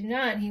 they do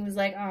not. And he was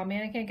like, oh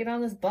man, I can't get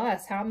on this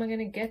bus. How am I going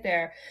to get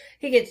there?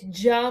 He gets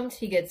jumped.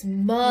 He gets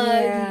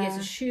mugged. He gets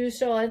his shoes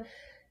stolen.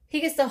 He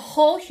gets the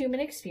whole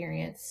human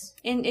experience.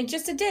 In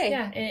just a day.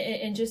 Yeah,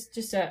 in just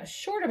a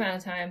short amount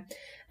of time.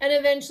 And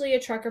eventually a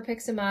trucker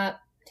picks him up,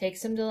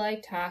 takes him to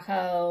Lake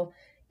Tahoe.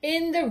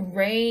 In the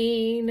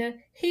rain.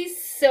 He's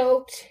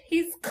soaked.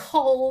 He's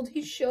cold.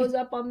 He shows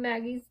up on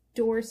Maggie's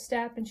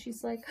doorstep and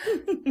she's like,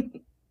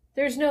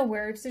 there's no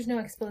words, there's no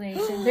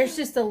explanation, there's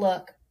just a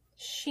look.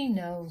 She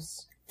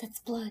knows.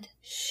 That's blood.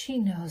 She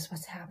knows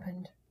what's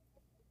happened.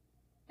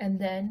 And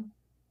then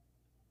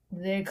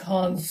they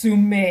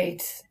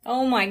consummate.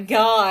 Oh my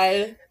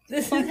God.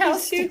 This is how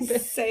stupid.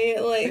 stupid. Say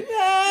it like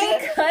that.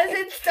 Because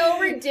it's so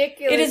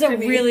ridiculous. It is a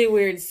really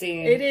weird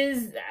scene. It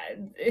is.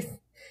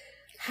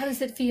 How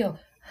does it feel?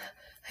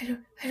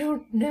 I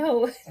don't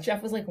know.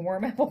 Jeff was like,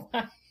 warm apple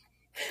pie.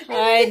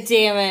 God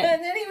damn it.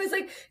 And then he was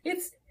like,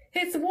 it's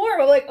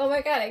warm. I'm like, oh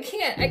my God, I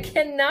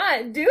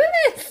cannot do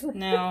this.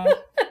 No.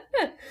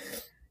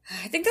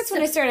 I think that's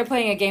when I started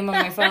playing a game on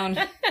my phone.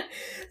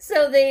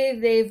 So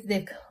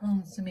they've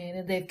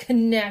consummated, they've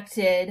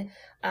connected.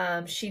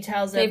 She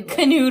tells them they've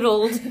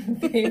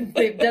canoodled.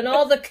 they've done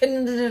all the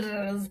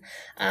canoodles.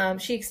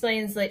 She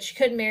explains that she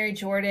couldn't marry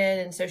Jordan,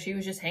 and so she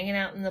was just hanging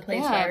out in the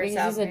place by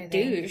herself. He's a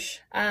douche.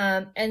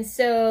 And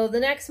so the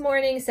next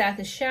morning, Seth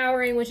is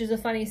showering, which is a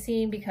funny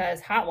scene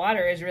because hot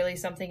water is really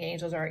something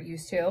angels aren't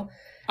used to.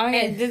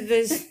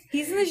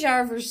 He's in the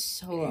shower for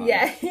so long.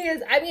 Yeah, he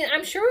is. I mean,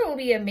 I'm sure it will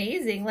be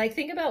amazing. Like,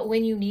 think about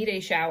when you need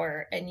a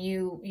shower and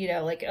you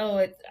know, like, oh,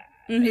 it's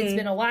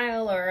been a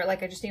while, or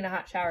like, I just need a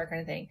hot shower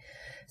kind of thing.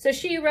 So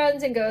she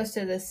runs and goes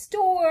to the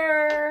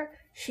store.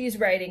 She's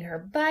riding her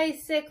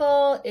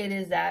bicycle. It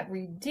is that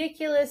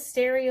ridiculous,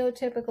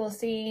 stereotypical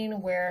scene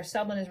where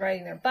someone is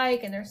riding their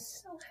bike and they're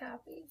so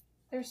happy.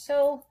 They're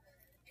so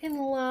in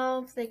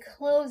love. They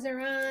close their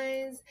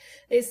eyes.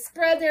 They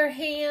spread their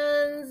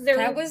hands.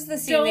 That was the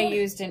scene they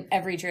used in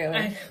every trailer.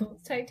 I know.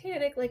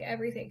 Titanic, like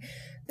everything.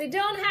 They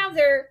don't have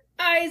their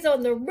eyes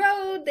on the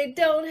road. They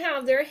don't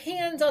have their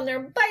hands on their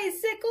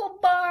bicycle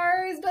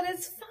bars, but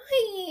it's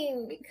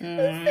fine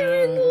because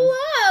they're in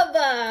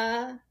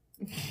love.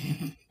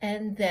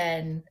 And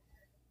then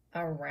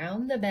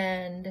around the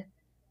bend,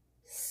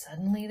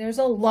 suddenly there's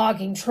a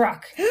logging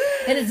truck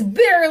and it's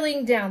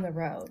barreling down the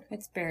road.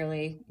 It's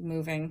barely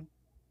moving.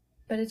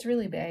 But it's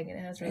really big and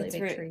it has really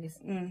big trees.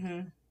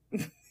 Mm-hmm.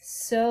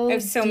 So I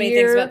have so many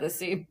things about this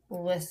scene.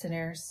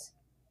 Listeners,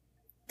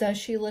 does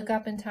she look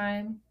up in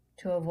time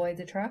to avoid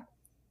the truck?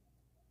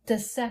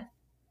 Does Seth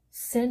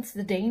sense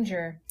the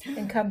danger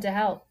and come to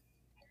help?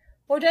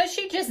 Or does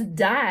she just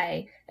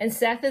die and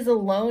Seth is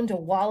alone to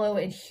wallow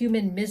in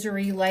human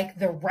misery like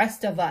the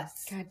rest of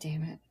us? God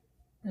damn it.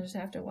 You'll just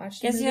have to watch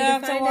the Guess movie you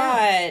have to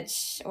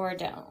watch. out. Or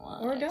don't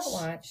watch. Or don't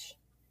watch.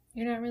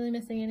 You're not really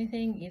missing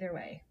anything either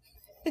way.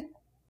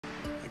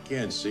 I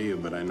can't see you,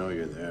 but I know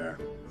you're there.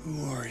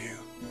 Who are you?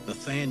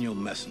 Nathaniel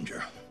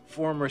Messenger,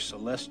 former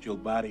celestial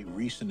body,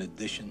 recent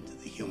addition to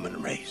the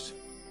human race.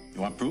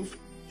 You want proof?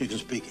 You can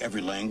speak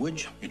every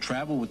language, you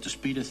travel with the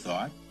speed of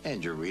thought,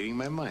 And you're reading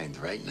my mind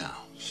right now.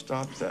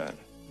 Stop that.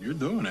 you're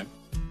doing it.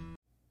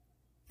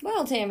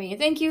 Well, Tammy,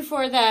 thank you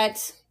for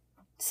that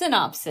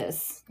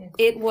synopsis.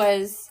 It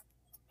was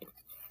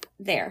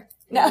there.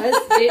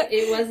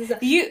 It was.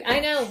 You, I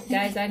know,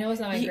 guys. I know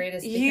it's not my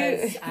greatest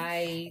because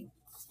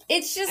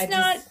It's just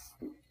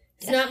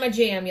it's not my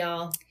jam,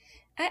 y'all.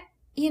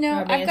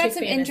 I've got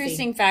some fantasy.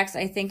 Interesting facts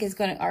I think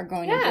are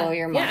going to blow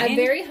your mind. Yeah, I'm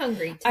very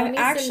hungry. I'm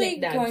actually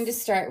going to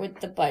start with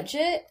the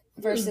budget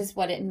versus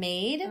what it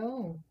made.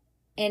 Oh.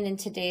 And in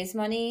today's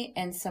money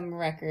and some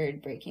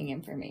record-breaking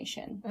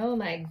information. Oh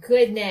my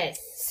goodness.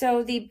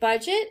 So the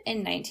budget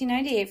in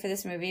 1998 for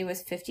this movie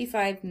was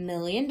 $55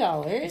 million.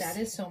 That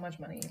is so much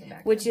money.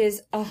 Which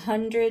is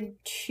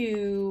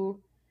 102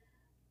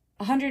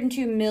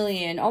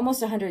 million,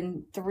 almost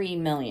 103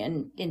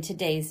 million in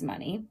today's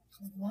money.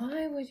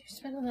 Why would you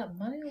spend all that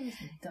money on this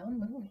dumb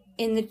movie?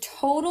 In the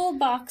total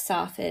box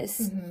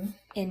office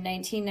in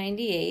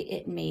 1998,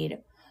 it made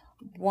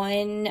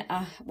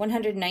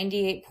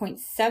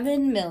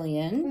 $198.7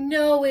 million.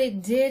 No,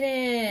 it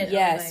didn't.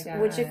 Yes,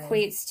 oh which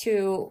equates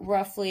to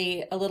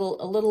roughly a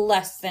little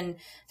less than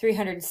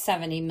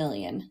 370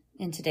 million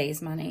in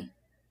today's money.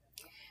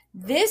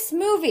 This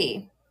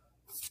movie,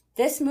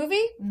 This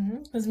movie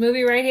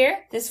right here,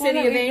 this one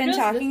that we've been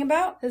talking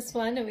about, this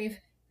one that we've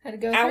had to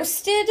go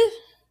ousted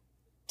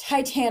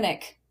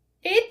Titanic.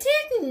 It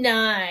did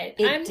not.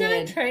 I'm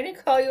not trying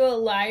to call you a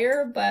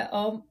liar, but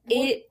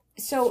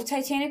So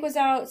Titanic was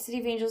out, City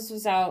of Angels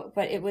was out,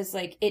 but it was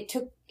like it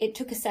took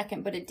a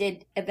second, but it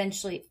did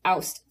eventually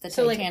oust the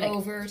Titanic. Like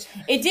over.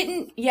 It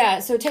didn't. Yeah.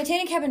 So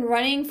Titanic had been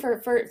running for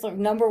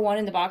number one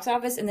in the box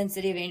office, and then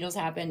City of Angels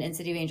happened, and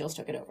City of Angels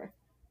took it over.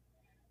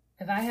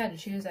 If I had to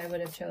choose, I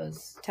would have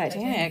chose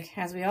Titanic,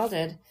 as we all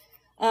did,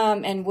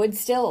 and would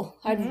still.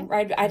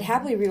 I'd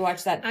happily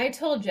rewatch that. I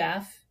told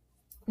Jeff.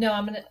 No,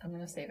 I'm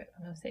gonna save it.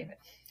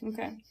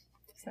 Okay.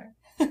 Sorry.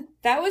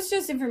 That was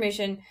just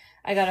information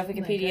I got off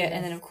Wikipedia,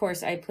 and then of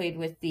course I played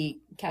with the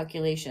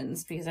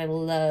calculations because I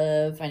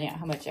love finding out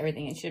how much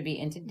everything should be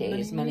in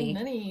today's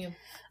money.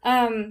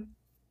 All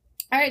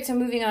right, so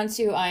moving on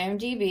to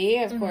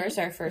IMDb, of course,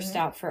 our first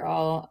stop for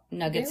all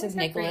nuggets of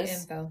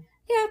Nicholas.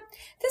 Yeah,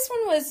 this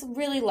one was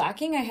really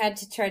lacking. I had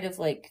to try to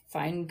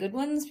find good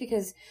ones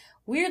because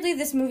weirdly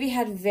this movie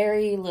had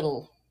very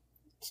little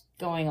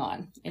going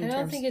on. I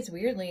don't think it's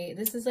weirdly.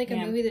 This is a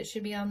movie that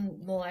should be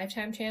on the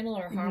Lifetime channel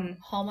or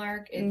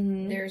Hallmark.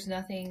 There's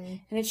nothing.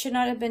 And it should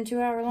not have been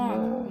 2 hours long.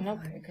 Oh nope.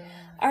 My God.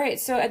 All right,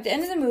 so at the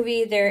end of the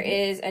movie, there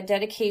is a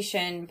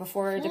dedication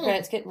before the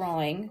credits get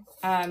rolling.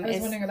 I was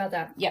wondering about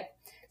that. Yep.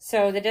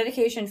 So the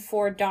dedication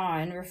for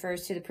Dawn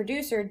refers to the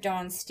producer,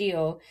 Dawn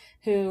Steele,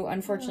 who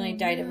unfortunately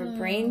died of a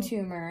brain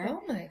tumor.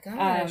 Oh my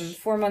gosh.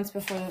 4 months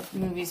before the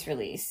movie's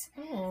release.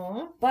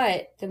 Aww.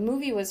 But the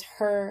movie was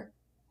her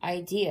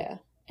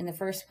idea. in the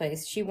first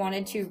place. She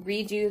wanted to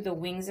redo the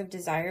Wings of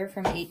Desire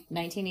from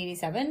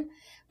 1987,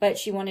 but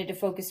she wanted to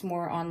focus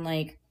more on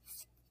like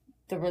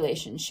the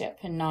relationship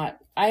and not.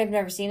 I have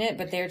never seen it,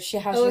 but she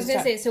has. I was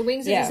gonna say, so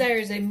Wings of Desire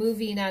is a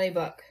movie, not a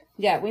book.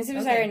 Yeah, Wings of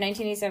Desire in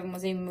 1987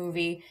 was a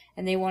movie,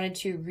 and they wanted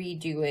to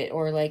redo it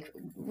or like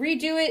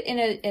redo it in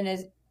a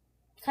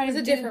kind of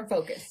a different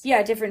focus.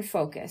 Yeah, different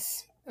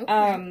focus. Okay.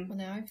 Well,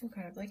 now I feel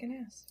kind of like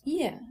an ass.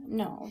 Yeah,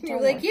 no.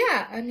 You're like,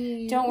 yeah, I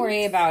mean... Don't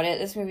worry about it.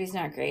 This movie's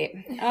not great.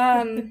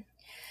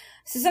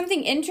 So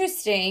something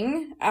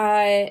interesting,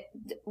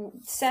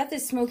 Seth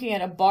is smoking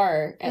at a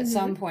bar at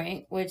some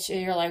point, which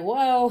you're like,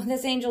 whoa,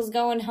 this angel's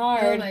going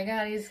hard. Oh my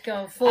god, he's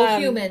going full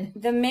human.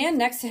 The man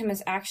next to him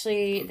is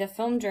actually the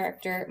film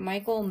director,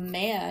 Michael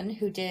Mann,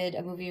 who did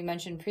a movie you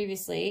mentioned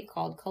previously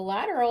called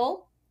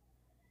Collateral.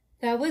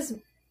 That was...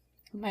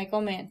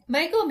 Michael Mann.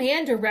 Michael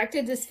Mann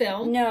directed this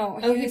film? No.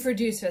 He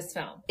produced this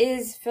film.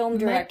 Is film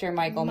director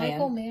Michael Mann.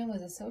 Michael Mann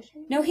was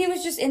associated? No, he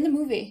was just in the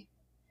movie.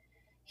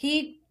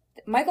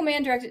 Michael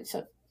Mann directed...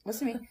 So,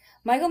 listen to me.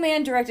 Michael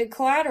Mann directed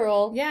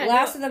Collateral,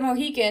 Last of the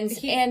Mohicans,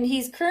 and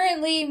he's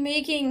currently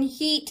making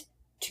Heat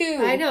 2.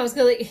 I know.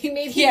 So like, he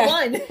made Heat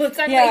 1. Let's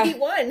talk about Heat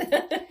 1.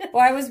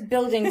 Well, I was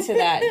building to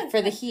that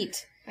for the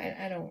Heat.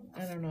 I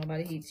don't know about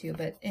a Heat 2,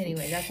 but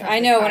anyway, that's not I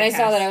know, when I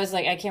saw that, I was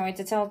like, I can't wait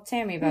to tell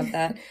Tammy about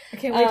that. I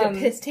can't wait to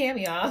piss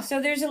Tammy off.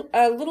 So there's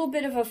a little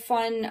bit of a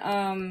fun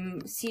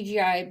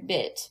CGI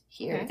bit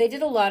here. Okay. They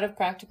did a lot of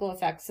practical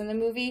effects in the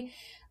movie,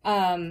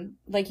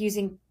 like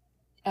using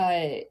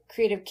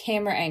creative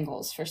camera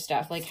angles for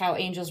stuff, like how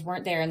angels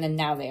weren't there and then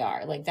now they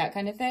are, like that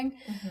kind of thing.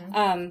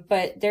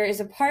 But there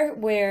is a part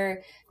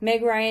where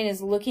Meg Ryan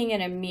is looking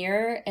in a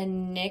mirror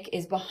and Nick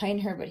is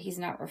behind her, but he's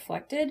not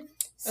reflected.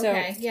 So,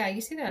 okay, yeah,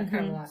 you see that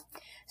kind of a lot.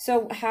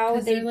 So how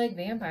they're like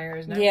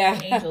vampires, not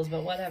really angels,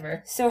 but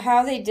whatever. So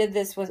how they did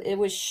this was it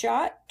was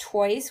shot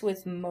twice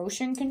with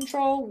motion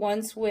control,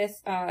 once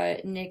with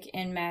Nick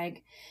and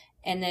Meg,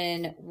 and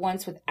then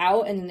once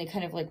without, and then they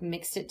kind of like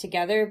mixed it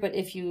together. But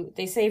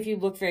they say if you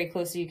look very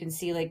closely, you can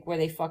see like where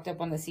they fucked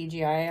up on the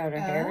CGI out her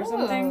hair or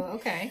something.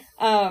 Okay.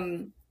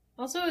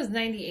 Also, it was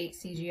 98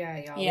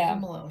 CGI, y'all. Yeah.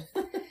 Leave them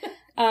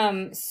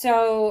alone.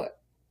 So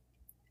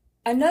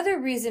another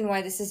reason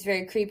why this is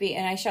very creepy,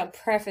 and I shall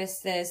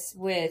preface this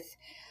with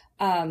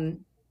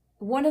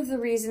one of the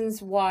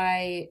reasons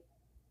why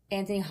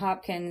Anthony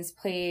Hopkins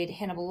played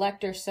Hannibal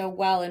Lecter so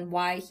well and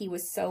why he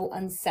was so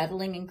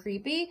unsettling and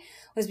creepy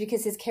was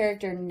because his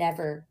character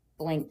never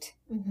blinked.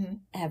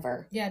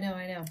 Ever. Yeah, no,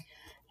 I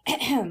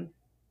know.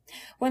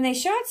 When they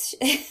show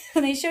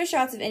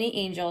shots of any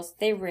angels,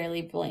 they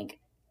rarely blink.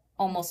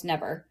 Almost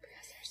never.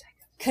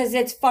 Because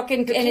it's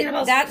fucking...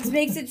 that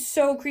makes it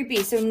so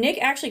creepy. So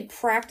Nick actually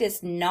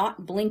practiced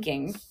not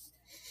blinking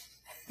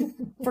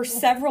for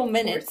several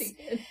minutes.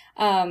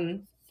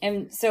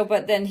 And so,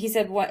 but then he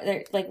said,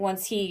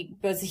 once he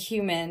was a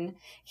human,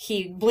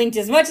 he blinked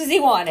as much as he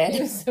wanted.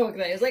 He was so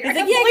excited. He was like, I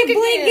can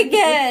blink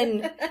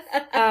again.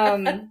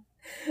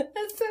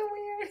 That's so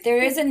weird.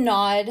 There is a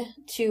nod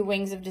to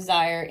Wings of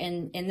Desire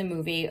in the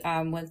movie.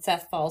 When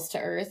Seth falls to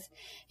Earth,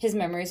 his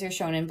memories are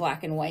shown in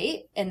black and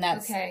white. And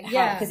that's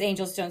because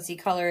angels don't see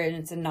color, and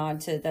it's a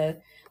nod to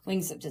the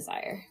Wings of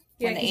Desire.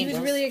 Yeah, he was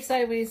really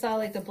excited when he saw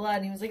like the blood,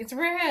 and he was like, "It's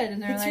red,"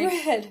 and they're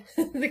red.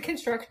 The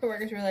construction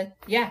workers were like,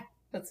 "Yeah,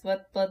 that's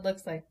what blood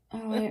looks like."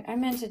 Oh, I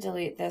meant to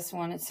delete this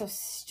one. It's so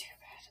stupid.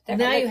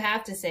 Now you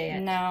have to say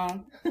it.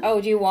 No. Oh,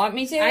 do you want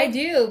me to? I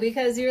do,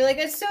 because you're like,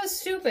 it's so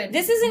stupid.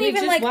 This isn't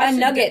even like a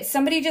nugget.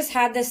 Somebody just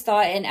had this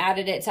thought and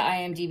added it to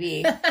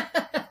IMDb.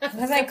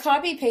 Because I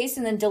copy, paste,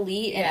 and then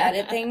delete and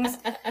edit things.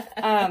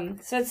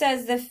 So it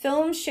says, the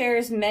film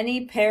shares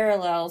many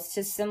parallels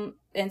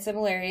and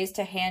similarities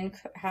to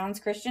Hans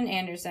Christian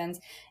Andersen's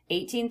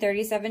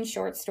 1837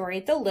 short story,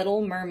 The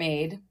Little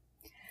Mermaid.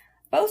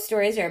 Both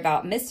stories are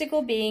about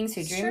mystical beings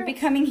who dream of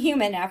becoming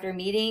human after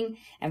meeting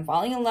and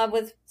falling in love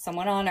with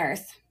someone on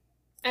Earth.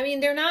 I mean,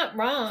 they're not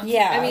wrong.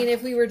 Yeah. I mean,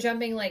 if we were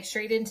jumping like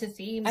straight into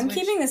themes. I'm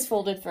keeping this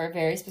folded for a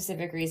very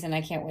specific reason.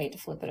 I can't wait to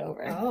flip it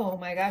over. Oh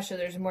my gosh, so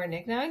there's more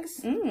knickknacks?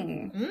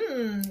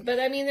 But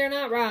I mean, they're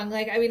not wrong.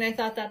 Like, I mean, I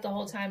thought that the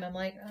whole time. I'm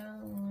like,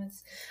 oh,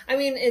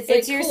 it's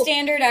like your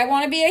standard, I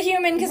want to be a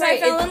human because I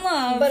fell in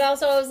love. But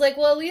also I was like,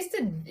 well, at least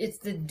it's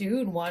the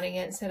dude wanting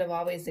it instead of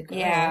always the girl.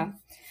 Yeah.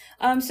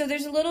 So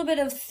there's a little bit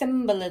of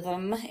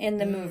symbolism in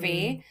the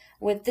movie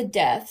with the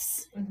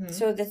deaths.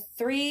 So the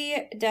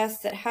 3 deaths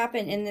that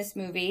happen in this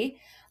movie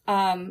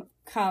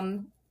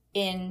come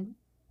in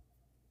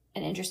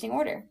an interesting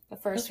order. The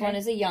first one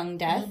is a young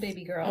death. A little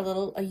baby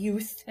girl. A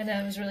youth. And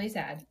that was really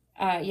sad.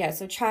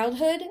 So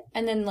childhood,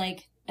 and then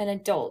like an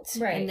adult.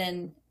 Right. And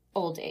then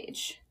old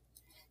age.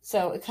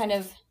 So it kind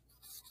of...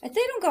 They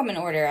don't go in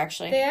order,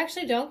 actually. They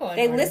actually don't go in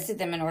order. They order. listed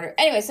them in order.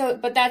 Anyway,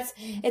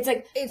 it's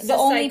like it's the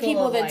only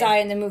people that die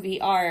in the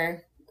movie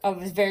are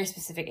of a very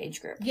specific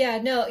age group.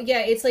 Yeah, no, yeah,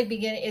 it's like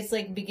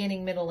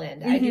beginning, middle,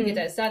 end. I do get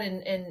that. It's not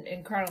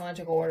in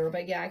chronological order,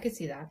 but yeah, I could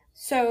see that.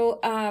 So,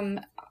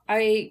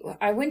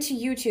 I went to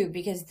YouTube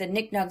because the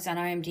Nick Nugs on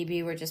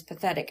IMDb were just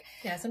pathetic.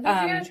 Yeah,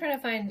 sometimes you gotta try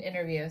to find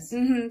interviews.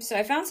 So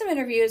I found some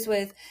interviews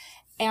with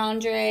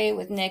Andre,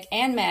 with Nick,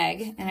 and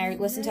Meg, and I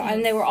listened to,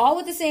 and they were all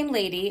with the same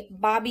lady,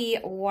 Bobby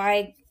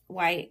Wygant.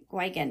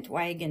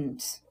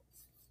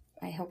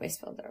 I hope I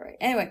spelled that right.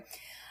 Anyway,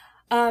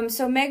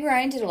 so Meg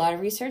Ryan did a lot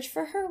of research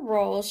for her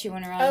role. She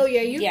went around. Oh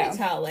yeah, you can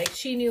tell. Like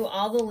she knew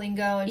all the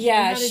lingo, and she knew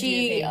how to do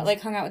things. Like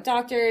hung out with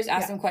doctors,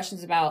 asked them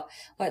questions about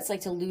what it's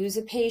like to lose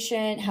a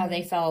patient, how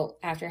they felt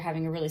after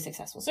having a really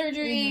successful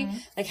surgery,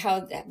 like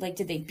how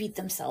did they beat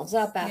themselves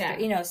up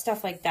after,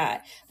 stuff like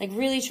that. Like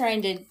really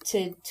trying to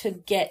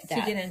get that,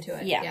 to get into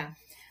it. Yeah.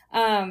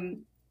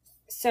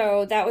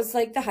 So that was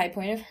like the high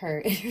point of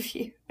her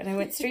interview, and I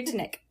went straight to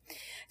Nick.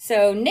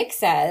 So Nick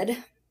said,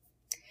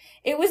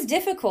 "It was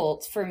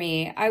difficult for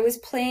me. I was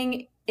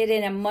playing it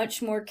in a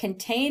much more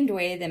contained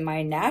way than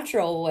my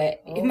natural way,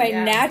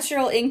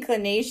 natural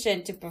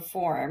inclination to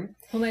perform."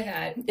 Oh my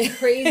God.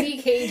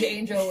 Crazy Cage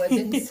Angel would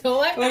have been so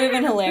would have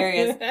been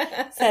hilarious.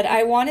 Said,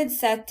 "I wanted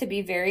Seth to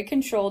be very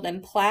controlled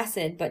and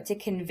placid, but to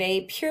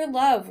convey pure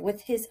love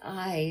with his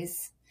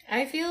eyes.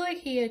 I feel like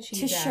he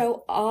achieved to that.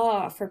 show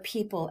awe for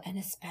people and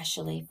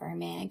especially for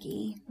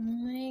Maggie." Oh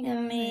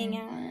my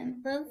God.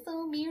 That's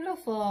so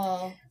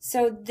beautiful.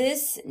 So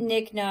this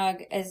Nick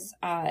Nug is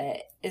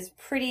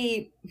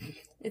pretty.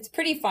 It's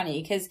pretty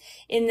funny because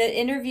in the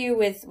interview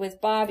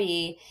with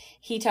Bobby,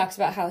 he talks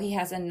about how he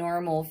has a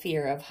normal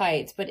fear of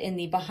heights, but in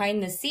the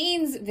behind the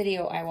scenes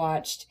video I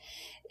watched,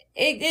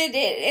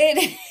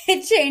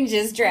 it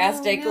changes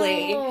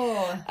drastically.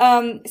 Oh,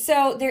 no.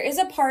 So there is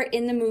a part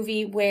in the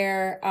movie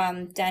where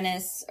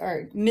Dennis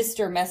or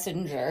Mr.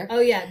 Messenger,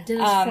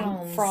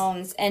 Dennis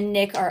Franz and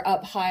Nick are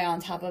up high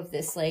on top of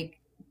this like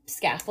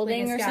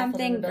scaffolding or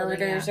something,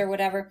 girders or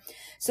whatever.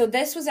 So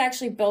this was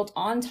actually built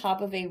on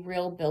top of a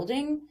real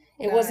building.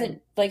 It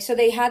wasn't like, so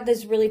they had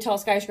this really tall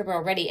skyscraper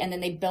already, and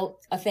then they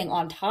built a thing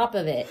on top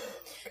of it.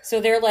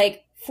 So they're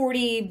like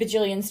 40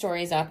 bajillion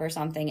stories up or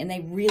something, and they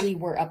really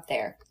were up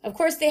there. Of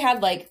course, they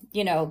had like,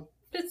 the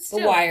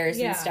wires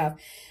and stuff.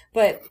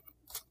 But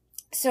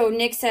so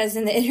Nick says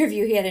in the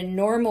interview he had a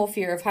normal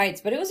fear of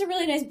heights, but it was a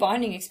really nice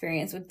bonding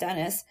experience with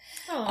Dennis.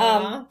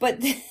 But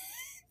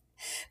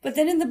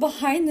then in the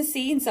behind the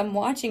scenes, I'm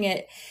watching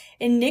it,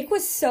 and Nick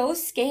was so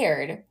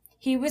scared.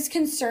 He was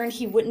concerned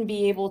he wouldn't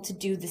be able to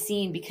do the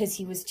scene because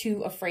he was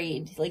too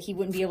afraid. Like he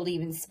wouldn't be able to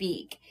even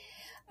speak.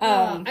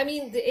 I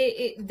mean,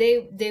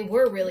 they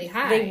were really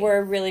high. They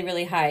were really,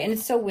 really high. And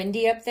it's so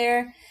windy up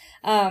there.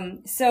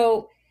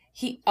 So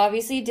he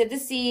obviously did the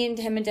scene.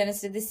 Him and Dennis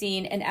did the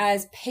scene. And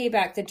as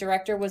payback, the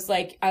director was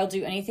like, "I'll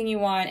do anything you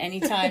want,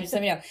 anytime. Just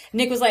let me know."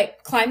 Nick was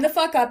like, "Climb the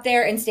fuck up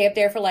there and stay up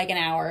there for like an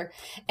hour."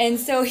 And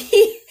so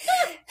he...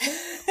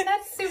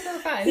 That's super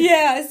fun.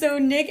 Yeah. So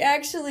Nick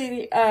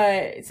actually...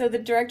 so the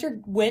director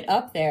went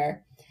up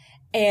there.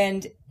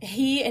 And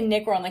he and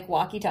Nick were on like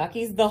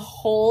walkie-talkies the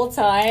whole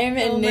time,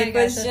 and Nick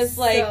was just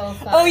like, so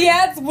 "Oh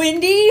yeah, it's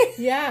windy."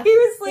 Yeah, he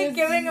was like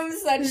giving him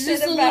such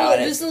shit about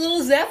it. Just a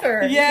little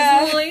zephyr. Yeah,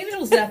 just a little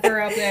angel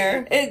zephyr up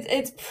there.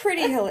 It's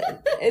pretty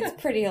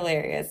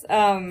hilarious.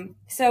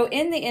 So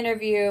in the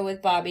interview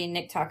with Bobby,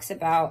 Nick talks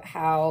about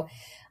how,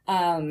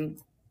 or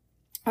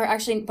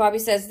actually, Bobby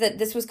says that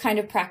this was kind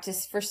of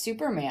practice for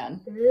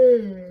Superman,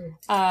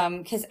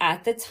 because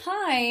at the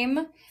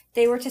time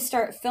they were to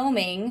start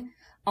filming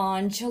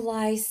on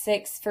July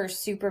 6th for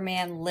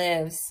Superman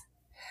Lives.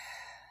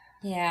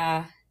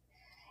 Yeah.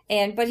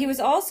 But he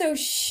was also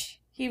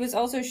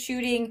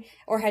shooting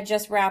or had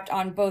just wrapped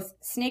on both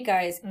Snake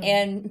Eyes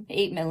and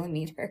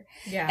 8mm.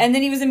 Yeah. And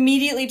then he was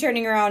immediately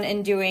turning around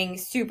and doing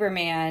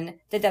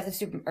Superman,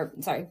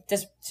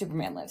 just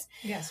Superman Lives.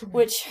 Yeah, Superman.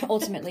 Which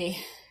ultimately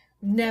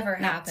never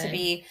happened to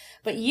be.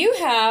 But you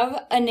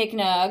have a Nick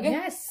Nug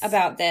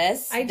about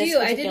this. I do.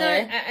 I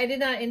did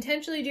not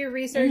intentionally do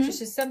research. It's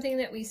just something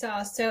that we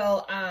saw.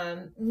 So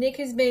Nick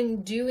has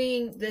been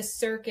doing this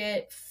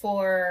circuit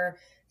for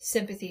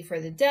Sympathy for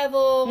the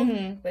Devil,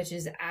 which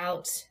is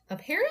out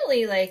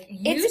apparently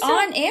it's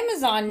on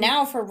Amazon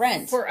now for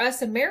rent. For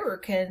us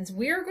Americans,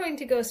 we're going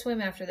to go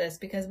swim after this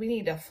because we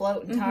need to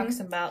float and talk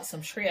about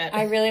some shit.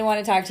 I really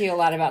want to talk to you a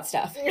lot about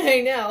stuff.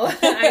 I know.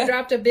 I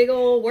dropped a big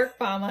old work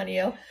bomb on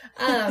you.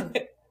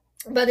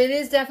 But it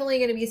is definitely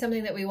going to be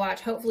something that we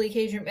watch. Hopefully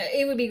Cajun...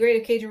 It would be great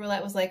if Cajun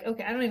Roulette was like,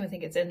 okay, I don't even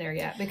think it's in there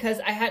yet because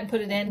I hadn't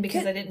put it in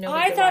because I didn't know.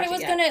 I thought it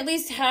was going to at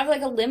least have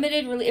like a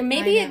limited release.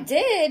 Maybe it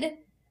did.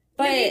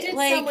 But maybe it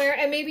did somewhere,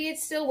 and maybe it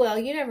still will.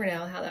 You never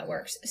know how that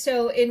works.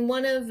 So in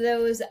one of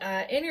those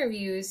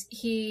interviews,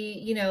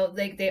 he,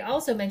 they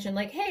also mentioned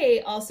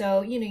hey,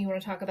 also, you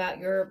want to talk about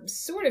your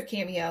sort of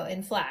cameo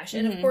in Flash.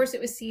 And of course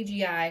it was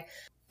CGI.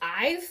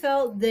 I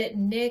felt that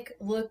Nick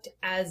looked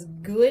as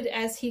good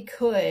as he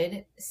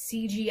could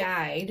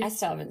CGI'd. I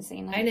still haven't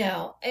seen it. I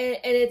know. And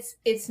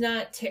it's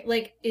not,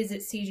 is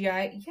it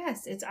CGI?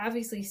 Yes, it's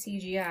obviously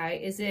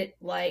CGI. Is it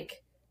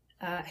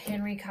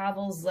Henry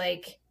Cavill's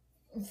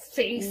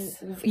face?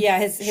 Yeah,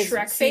 his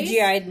Shrek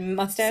CGI'd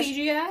mustache.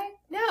 CGI?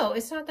 No,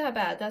 it's not that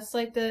bad. That's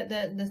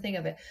the thing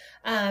of it.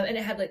 And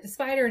it had the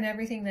spider and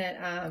everything that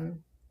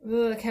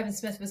Kevin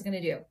Smith was going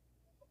to do.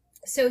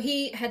 So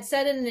he had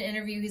said in an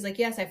interview, he's like,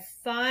 yes, I've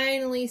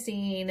finally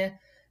seen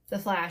The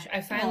Flash.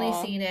 I've finally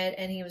seen it.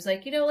 And he was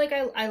like, you know, like,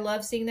 I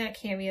love seeing that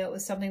cameo. It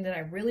was something that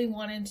I really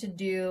wanted to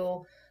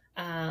do.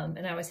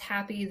 And I was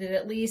happy that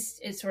at least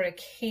it sort of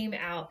came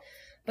out.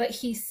 But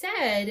he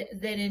said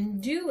that in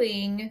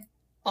doing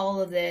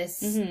all of this,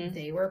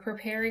 they were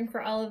preparing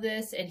for all of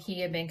this. And he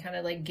had been kind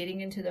of like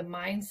getting into the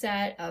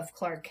mindset of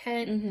Clark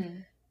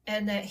Kent.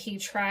 And that he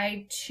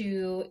tried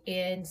to,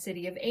 in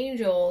City of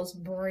Angels,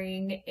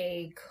 bring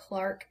a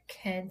Clark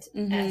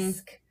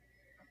Kent-esque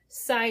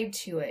side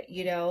to it,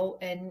 you know?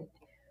 And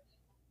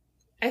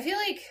I feel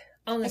like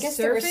on the surface...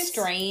 the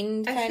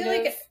restrained kind of... I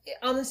feel like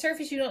on the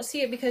surface you don't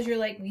see it because you're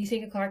like, you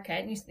think of Clark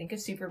Kent and you think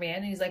of Superman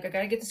and he's like, I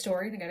gotta get the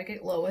story and I gotta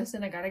get Lois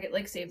and I gotta get,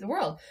 like, save the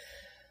world.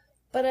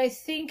 But I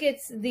think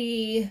it's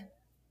the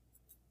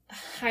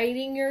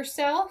hiding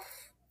yourself,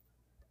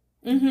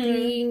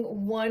 being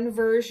one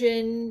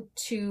version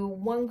to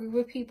one group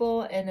of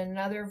people and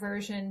another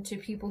version to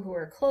people who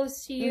are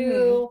close to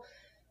you.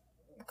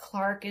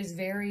 Clark is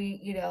very,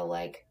 you know,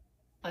 like,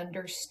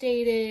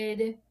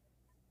 understated.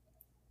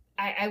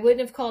 I wouldn't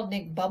have called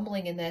Nick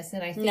bumbling in this,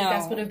 and I think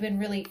that's what would have been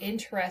really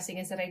interesting,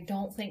 is that I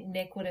don't think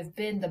Nick would have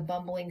been the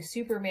bumbling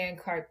Superman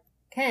Clark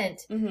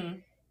Kent.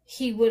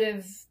 He would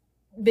have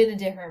been a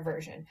different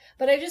version.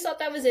 But I just thought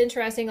that was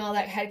interesting, all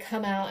that had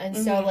come out, and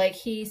so, like,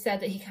 he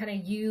said that he kind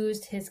of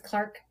used his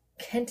Clark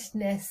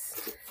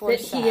Kentness that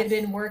he had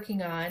been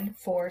working on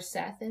for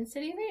Seth in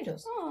City of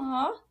Angels.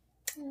 Aww.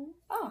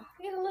 Oh,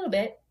 I get a little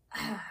bit.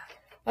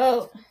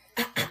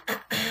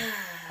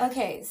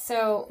 Okay,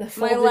 so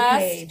my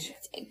last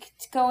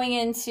going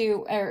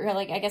into, or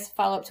like, I guess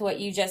follow up to what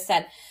you just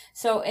said.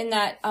 So in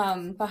that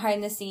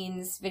behind the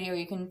scenes video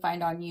you can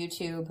find on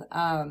YouTube,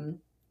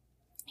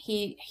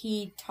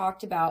 he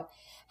talked about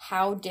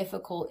how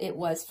difficult it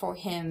was for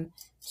him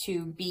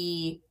to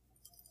be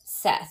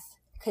Seth.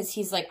 Because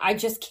he's like, I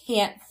just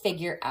can't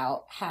figure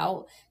out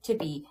how to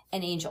be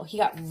an angel. He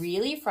got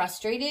really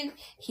frustrated.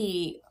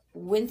 He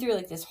went through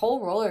like this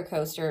whole roller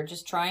coaster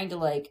just trying to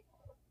like...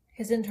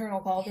 His internal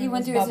cauldron. He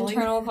went through his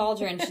internal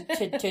cauldron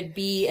to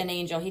be an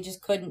angel. He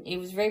just couldn't. He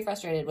was very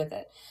frustrated with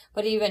it.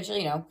 But he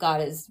eventually, you know,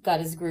 got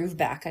his groove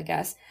back, I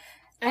guess.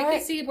 I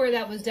could see where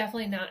that was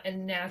definitely not a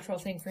natural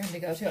thing for him to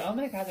go to. Oh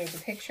my God, there's a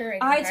picture.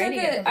 I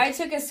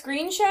took a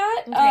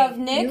screenshot of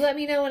Nick. You let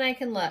me know when I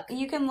can look.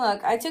 You can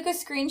look. I took a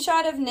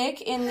screenshot of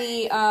Nick in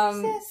the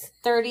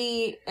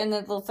 30 in the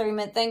little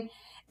 30-minute thing,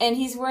 and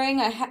he's wearing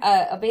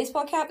a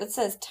baseball cap that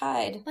says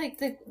Tide. Like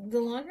the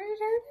laundry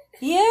detergent?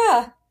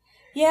 Yeah.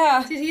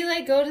 Yeah. Did he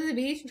like go to the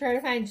beach and try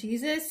to find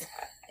Jesus?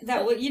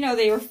 That, you know,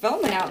 they were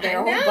filming out there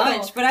a whole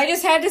bunch, but I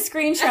just had to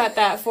screenshot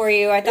that for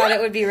you. I thought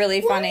it would be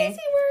really funny. Why is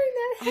he wearing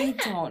that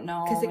hat? I don't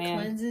know, because it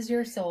cleanses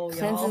your soul,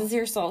 y'all. Cleanses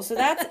your soul. So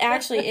that's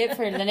actually it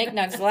for the Nick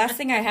Nugs. The last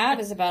thing I have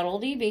is about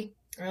old EB.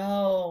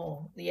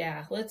 Oh,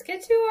 yeah. Let's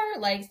get to our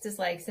likes,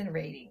 dislikes, and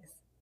ratings.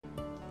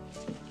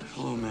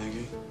 Hello,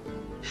 Maggie.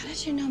 How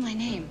did you know my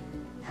name?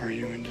 Are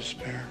you in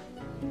despair?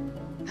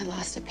 I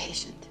lost a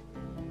patient.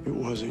 It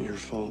wasn't your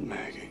fault,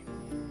 Maggie.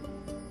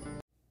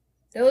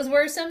 Those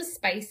were some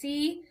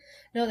spicy...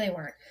 No, they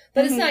weren't.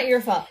 But it's not your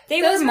fault.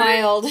 They were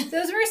mild.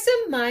 Those were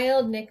some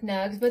mild Nick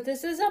Nugs, but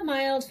this is a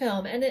mild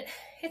film. And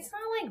it's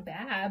not, like,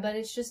 bad, but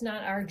it's just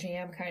not our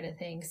jam kind of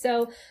thing.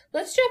 So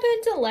let's jump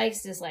into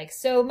likes,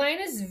 dislikes. So mine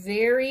is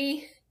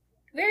very,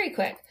 very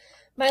quick.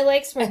 My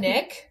likes were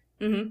Nick,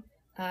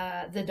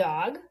 the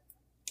dog.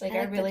 Like,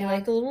 I really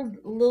like a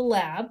little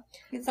lab.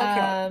 He's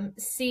so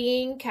cute.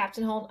 Seeing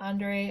Captain Holt,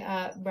 Andre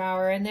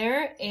Brower in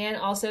there, and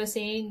also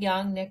seeing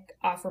young Nick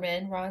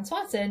Offerman, Ron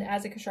Swanson,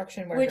 as a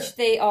construction worker. Which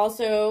they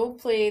also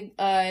played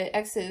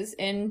exes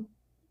in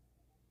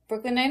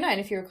Brooklyn Nine-Nine,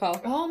 if you recall.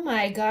 Oh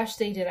my gosh,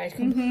 they did. I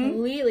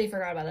completely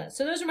forgot about that.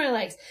 So those are my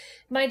likes.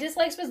 My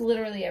dislikes was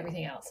literally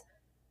everything else.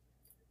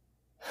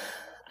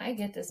 I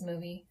get this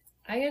movie.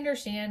 I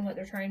understand what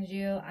they're trying to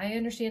do. I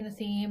understand the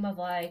theme of,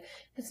 like,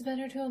 it's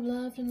better to have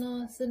loved and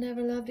lost than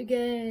never loved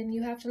again.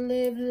 You have to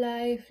live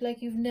life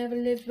like you've never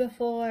lived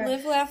before.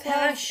 Live, laugh, love.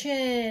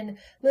 Passion.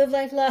 Live,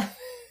 life, love.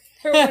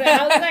 Or what,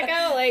 how does that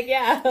go? Like,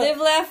 yeah. Live,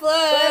 laugh,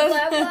 love.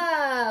 Live,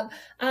 laugh,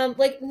 love.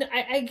 Like,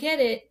 I get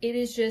it. It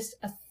is just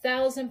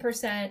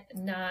 1,000%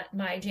 not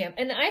my jam.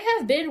 And I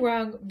have been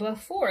wrong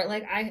before.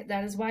 Like,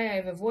 that is why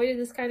I've avoided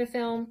this kind of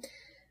film.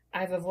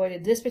 I've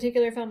avoided this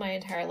particular film my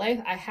entire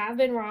life. I have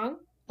been wrong.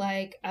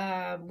 Like,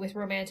 with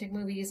romantic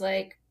movies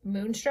like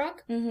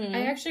Moonstruck.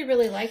 I actually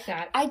really like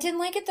that. I didn't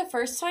like it the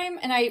first time,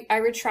 and I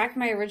retract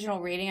my original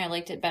rating. I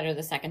liked it better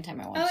the second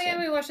time I watched it. Oh, yeah,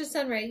 we watched The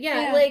Sunrise.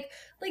 Yeah, like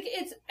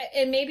it's,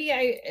 and maybe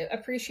I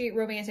appreciate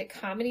romantic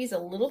comedies a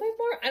little bit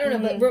more. I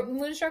don't know, but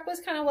Moonstruck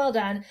was kind of well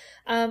done.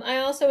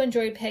 I also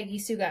enjoyed Peggy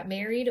Sue Got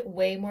Married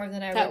way more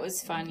than I That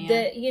was fun,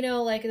 yeah. You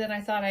know, like, than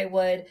I thought I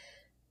would.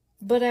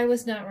 But I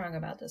was not wrong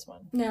about this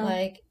one. No.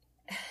 Like,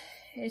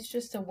 it's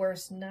just the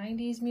worst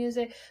 90s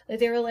music. Like,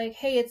 they were like,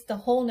 hey, it's the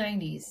whole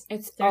 90s.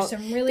 There's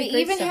some really They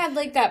great even stuff. had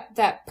like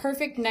that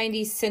perfect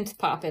 90s synth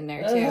pop in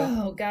there too.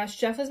 Oh gosh,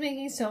 Jeff was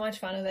making so much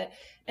fun of it.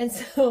 And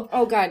so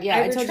oh god,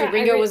 yeah. I told you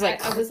Ringo was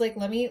like I was like,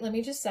 let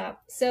me just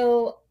stop.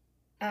 So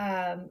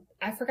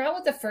I forgot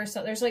what the first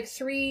song. There's like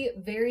 3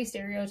 very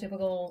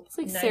stereotypical. It's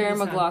like Sarah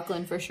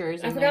McLachlan for sure.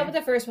 I forgot what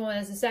the first one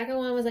was. The second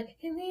one was like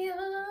in the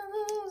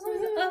arms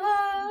of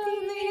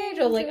the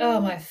angel. Like, oh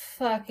my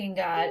fucking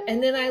god!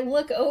 And then I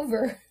look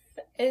over,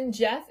 and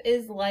Jeff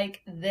is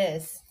like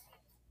this.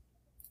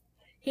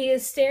 He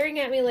is staring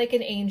at me like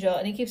an angel,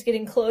 and he keeps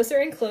getting closer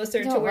and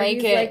closer to where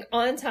he's like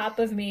on top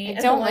of me. I and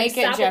don't I'm like,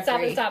 like it,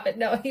 Jeffrey. Stop it.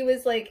 No, he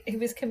was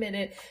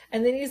committed.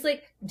 And then he's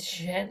like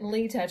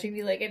gently touching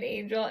me like an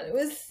angel. And it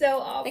was so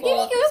awful. I gave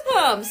me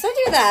goosebumps.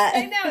 Don't do that.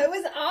 I know, it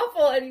was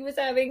awful. And he was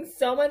having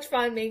so much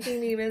fun making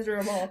me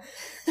miserable.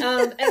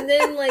 And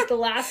then like the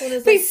last one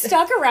is like... He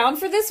stuck around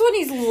for this one?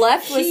 He's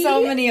left with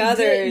so many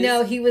others.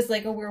 No, he was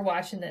like, oh, we're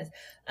watching this.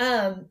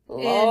 And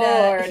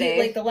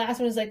like the last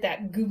one is like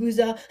that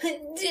Guguza.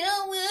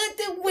 Don't want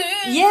the world.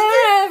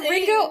 Yeah,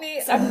 Ringo.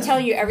 I'm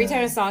telling you, every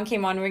time a song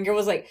came on, Ringo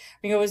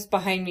was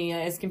behind me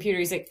at his computer.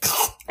 He's like,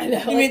 I know,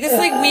 he made this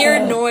like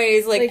weird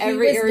noise, like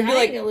every he was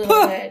dying a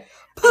little bit.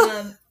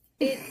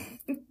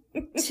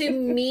 To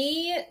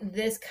me,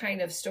 this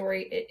kind of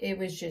story, it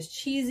was just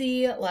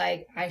cheesy.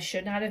 Like, I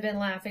should not have been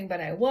laughing, but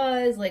I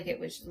was. Like, it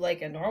was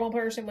like a normal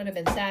person would have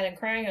been sad and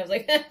crying. I was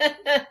like,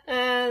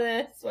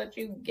 that's what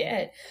you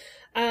get.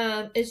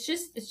 It's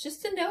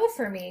just a no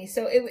for me.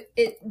 So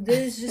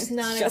this is just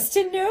not just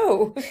a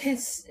no.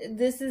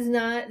 This is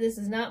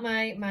not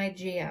my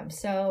jam.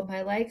 So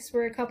my likes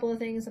were a couple of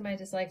things, and my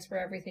dislikes were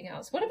everything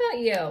else. What about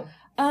you?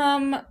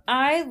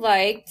 I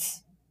liked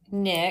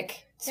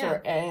Nick.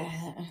 Yeah.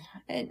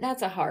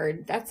 That's a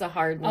hard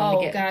one.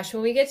 Oh gosh,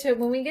 when we get to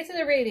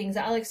the ratings,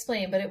 I'll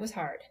explain. But it was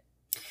hard.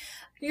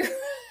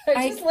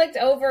 I just looked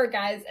over,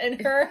 guys, and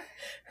her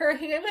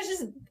hand was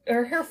just,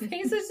 or her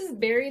face was just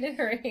buried in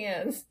her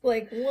hands.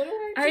 Like, what do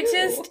I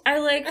do? I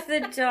like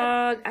the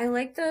dog. I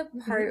like the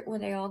part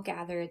when they all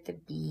gather at the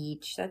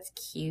beach. That's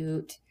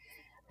cute.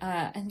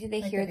 And did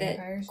they hear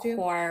that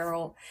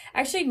quarrel?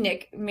 Actually,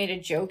 Nick made a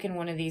joke in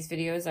one of these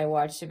videos I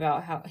watched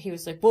about how he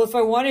was like, well,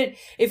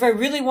 if I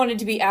really wanted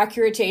to be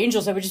accurate to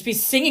angels, I would just be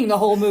singing the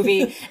whole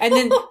movie. and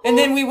then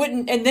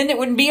it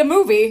wouldn't be a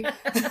movie.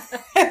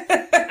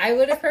 I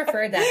would have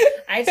preferred that.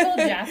 I told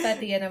Jeff at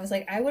the end, I was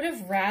like, I would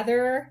have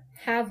rather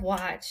have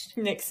watched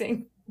Nick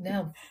sing.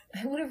 No,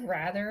 I would have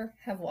rather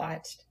have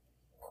watched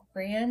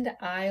Grand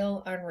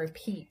Isle on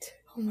repeat.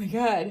 Oh my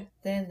god.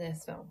 Than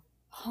this film.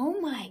 Oh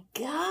my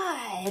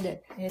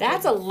god.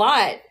 That's a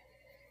lot.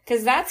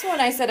 Because that's when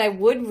I said I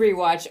would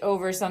rewatch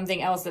over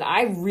something else that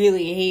I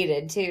really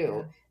hated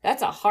too. Yeah.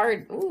 That's a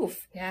hard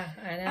oof. Yeah,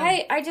 I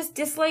know. I just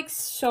dislike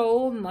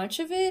so much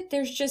of it.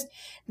 There's just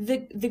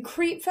the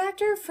creep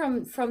factor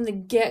from the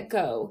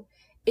get-go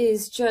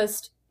is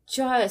just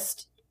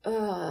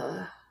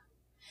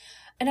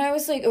and I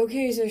was like,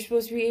 okay, so they're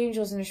supposed to be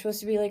angels and they're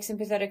supposed to be like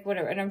sympathetic,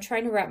 whatever. And I'm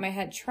trying to wrap my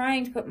head,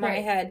 trying to put my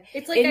head.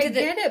 It's like I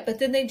get it, but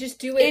then they just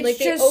do it like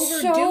they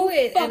overdo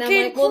it, and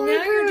I'm like, well,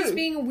 now you're just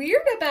being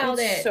weird about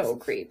it. It's so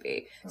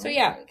creepy. So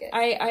yeah,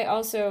 I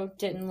also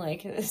didn't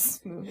like this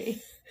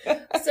movie.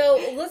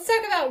 So let's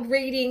talk about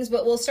ratings,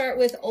 but we'll start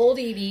with old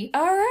Evie.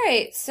 All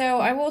right, so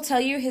I will tell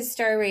you his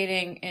star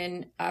rating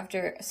and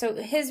after. So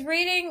his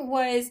rating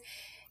was,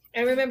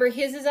 and remember,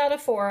 his is out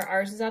of 4,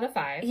 ours is out of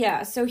 5.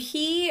 Yeah, so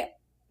he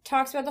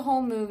talks about the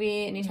whole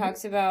movie and he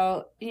talks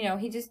about,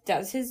 he just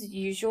does his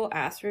usual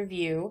ass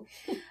review.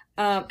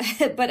 But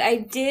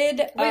I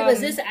did. Wait, was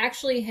this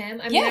actually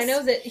him? I mean, yes, I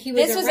know that he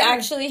was. This was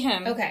actually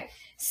him. Okay,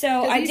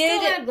 so I did. Still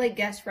had like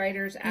guest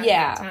writers at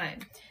that time.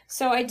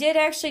 So I did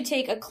actually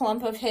take a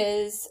clump of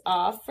his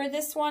off for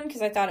this one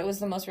because I thought it was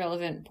the most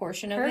relevant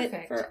portion of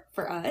it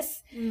for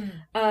us.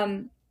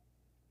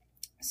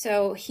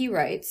 So he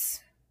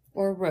writes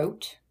or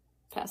wrote,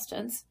 past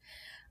tense.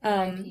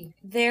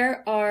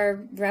 There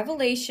are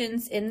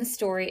revelations in the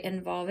story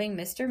involving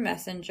Mr.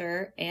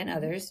 Messenger and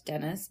others,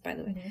 Dennis, by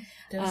the way,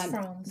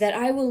 that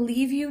I will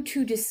leave you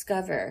to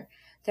discover.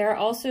 There's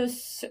also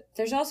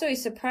a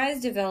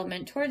surprise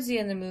development towards the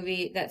end of the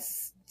movie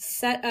that's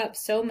set up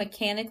so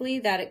mechanically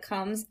that it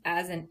comes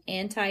as an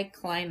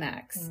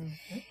anti-climax.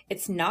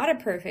 It's not a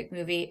perfect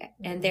movie,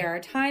 and there are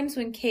times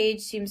when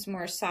Cage seems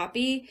more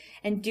soppy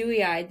and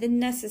dewy-eyed than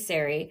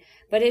necessary,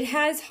 but it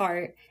has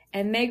heart.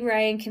 And Meg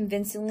Ryan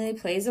convincingly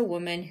plays a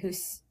woman who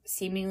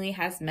seemingly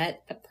has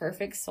met a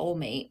perfect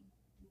soulmate.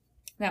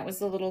 That was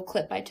the little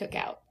clip I took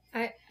out.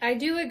 I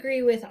do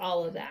agree with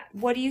all of that.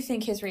 What do you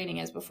think his rating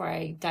is before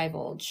I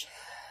divulge?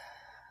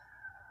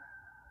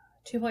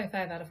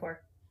 2.5 out of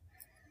 4.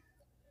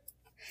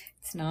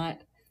 It's not.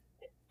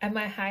 Am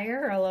I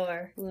higher or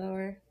lower?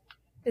 Lower.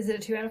 Is it a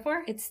 2 out of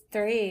 4? It's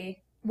 3.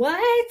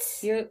 What?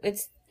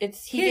 His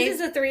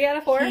is a 3 out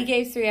of 4? He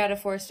gave 3 out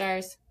of 4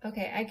 stars.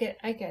 Okay, I get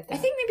that. I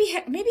think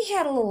maybe he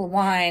had a little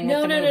wine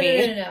with the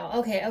movie. No.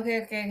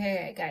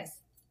 Okay, guys.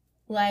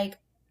 Like,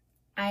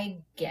 I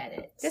get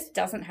it. This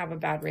doesn't have a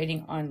bad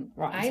rating on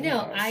Rotten I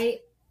know. Tomatoes.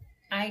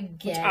 I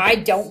get it. I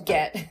don't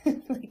get.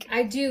 Like,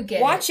 I do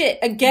get watch it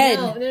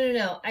again.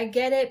 No. I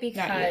get it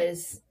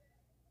because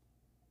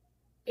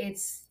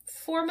it's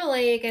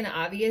formulaic and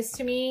obvious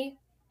to me,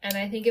 and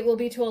I think it will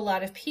be to a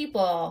lot of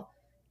people.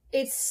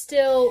 It's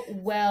still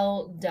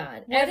well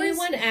done.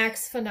 Everyone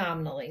acts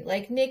phenomenally.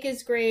 Like, Nick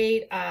is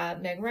great,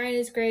 Meg Ryan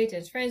is great,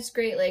 Dennis Franz is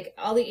great, like,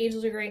 all the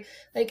angels are great.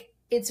 Like,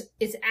 it's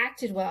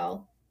acted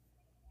well.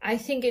 I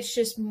think it's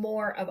just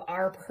more of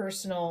our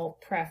personal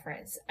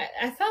preference.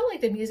 I felt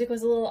like the music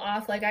was a little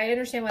off. Like, I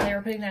understand why they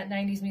were putting that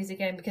 90s music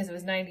in because it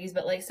was 90s,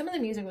 but, like, some of the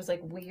music was,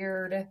 like,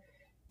 weird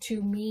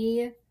to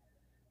me.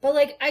 But,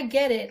 like, I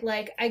get it.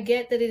 Like, I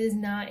get that it is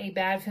not a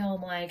bad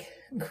film like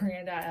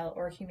Grand Isle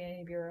or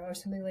Humanity Bureau or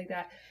something like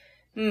that.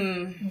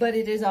 But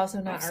it is also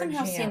not our jam. I've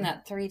somehow seen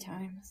that 3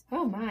 times.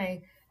 Oh,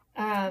 my.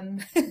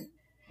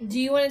 Do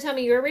you want to tell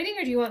me your rating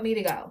or do you want me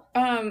to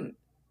go?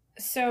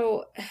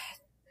 So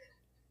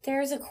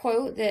there's a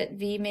quote that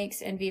V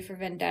makes in V for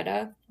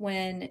Vendetta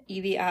when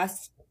Evie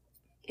asks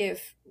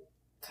if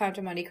Count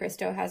of Monte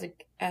Cristo has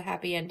a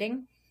happy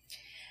ending.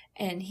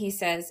 And he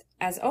says,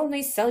 as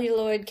only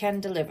celluloid can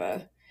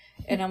deliver.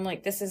 And I'm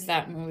like, this is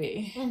that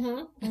movie.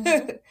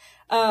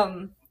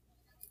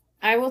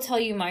 I will tell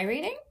you my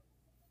rating.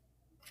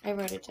 I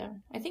wrote it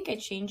down. I think I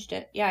changed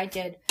it. Yeah, I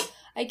did.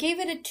 I gave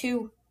it a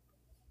 2.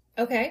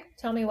 Okay,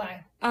 tell me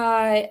why.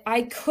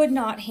 I could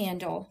not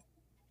handle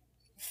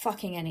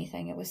fucking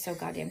anything. It was so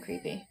goddamn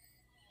creepy.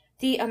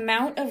 The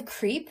amount of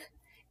creep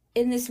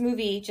in this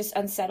movie just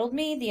unsettled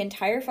me the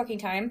entire fucking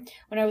time.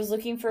 When I was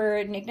looking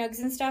for knickknacks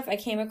and stuff, I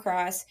came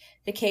across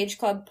the Cage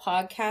Club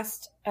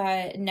podcast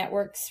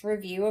network's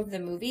review of the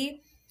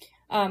movie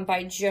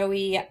by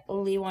Joey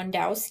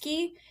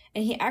Lewandowski,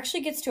 and he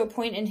actually gets to a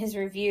point in his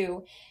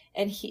review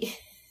and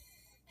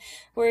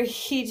where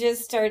he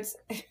just starts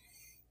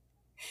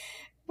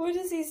what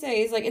does he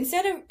say? He's like,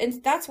 instead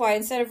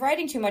of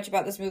writing too much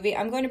about this movie,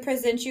 I'm going to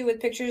present you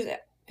with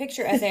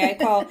picture essay I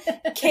call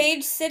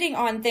Cage Sitting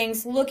on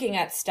Things Looking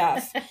at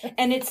Stuff.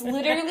 And it's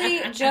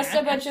literally just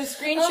a bunch of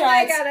screenshots. Oh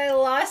my God, I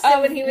lost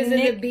it when he was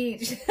in the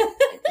beach.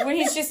 When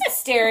he's just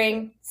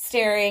staring.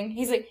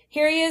 He's like,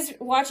 here he is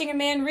watching a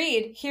man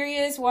read. Here he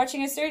is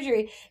watching a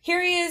surgery.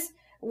 Here he is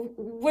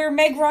where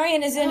Meg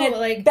Ryan is in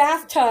a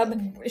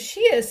bathtub. She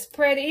is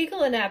spread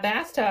eagle in that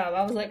bathtub.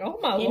 I was like, oh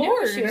my Lord. You know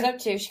what she was up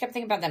to? She kept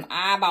thinking about them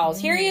eyeballs.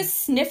 Here he is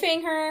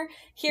sniffing her.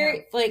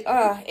 Here,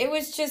 it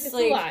was just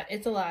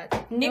It's a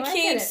lot. Nick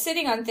Cage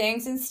sitting on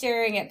things and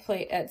staring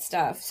at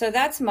stuff. So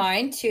that's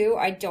mine too.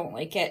 I don't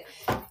like it.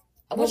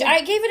 Which I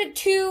gave it a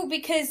 2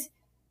 because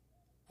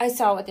I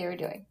saw what they were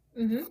doing.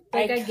 Mm-hmm.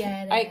 I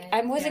get it.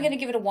 I wasn't going to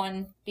give it a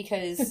 1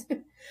 because...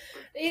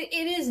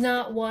 It is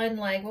not one,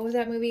 like, what was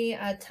that movie?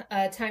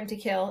 Time to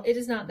Kill. It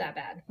is not that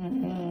bad.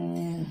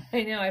 Mm-hmm.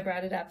 I know, I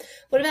brought it up.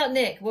 What about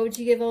Nick? What would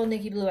you give old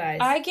Nicky Blue Eyes?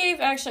 I gave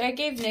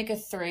Nick a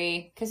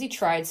 3 because he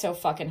tried so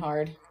fucking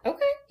hard. Okay.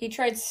 He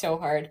tried so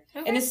hard.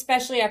 Okay. And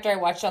especially after I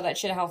watched all that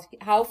shit,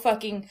 how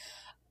fucking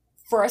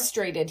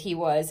frustrated he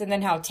was, and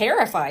then how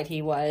terrified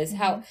he was.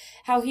 Mm-hmm.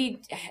 How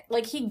he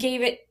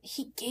gave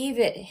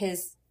it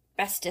his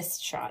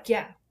bestest shot.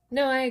 Yeah.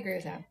 No, I agree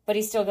with that. But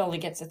he still only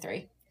gets a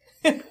 3.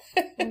 Oh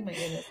my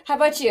goodness. How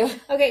about you?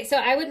 Okay, so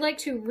I would like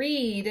to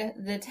read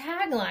the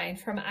tagline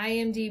from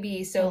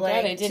IMDb. So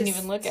I didn't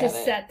even look at it to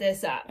set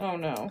this up. Oh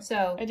no.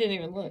 So I didn't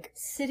even look.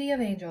 City of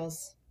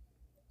Angels.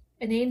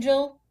 An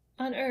angel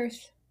on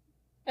earth.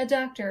 A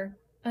doctor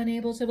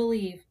unable to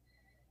believe.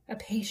 A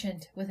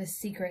patient with a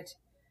secret.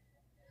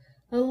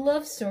 A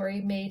love story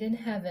made in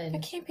heaven.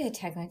 That can't be a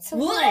tagline. It's so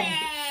long.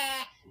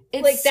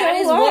 It's like, that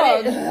so is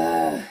long.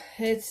 What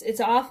it's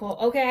awful.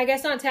 Okay, I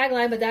guess not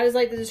tagline, but that is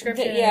like the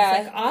description. Yeah,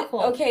 it's like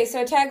awful. Okay,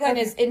 so a tagline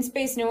is in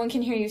space, no one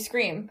can hear you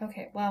scream.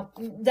 Okay, well,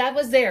 that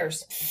was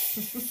theirs.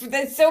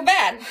 That's so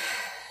bad.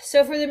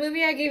 So for the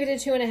movie, I gave it a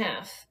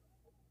 2.5.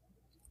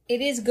 It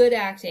is good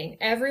acting.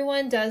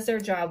 Everyone does their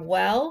job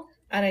well,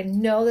 and I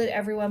know that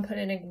everyone put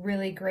in a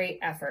really great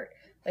effort.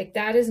 Like,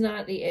 that is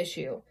not the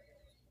issue.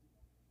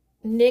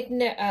 Nick,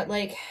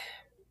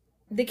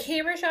 the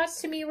camera shots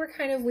to me were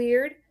kind of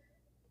weird.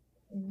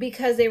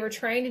 Because they were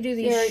trying to do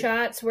these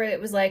shots where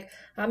it was like,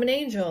 I'm an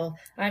angel,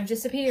 I've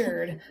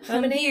disappeared,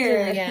 I'm an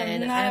angel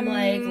again, I'm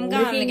like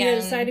looking at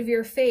the side of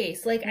your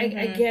face. Like, I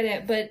get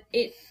it, but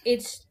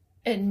it's,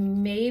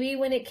 and maybe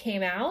when it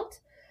came out,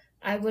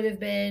 I would have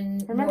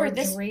been more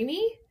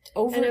dreamy.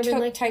 Overtook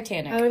like,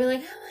 Titanic. I would have been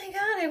like, oh my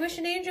God, I wish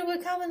an angel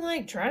would come and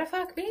like try to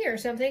fuck me or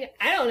something.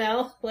 I don't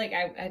know. Like,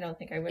 I don't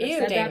think I would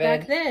have said that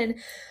back then.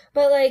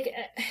 But like,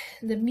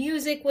 the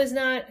music was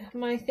not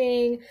my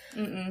thing.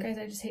 Guys,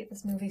 I just hate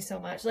this movie so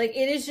much. Like,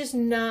 it is just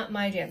not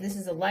my jam. This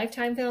is a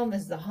Lifetime film.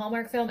 This is a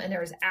Hallmark film. And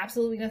there is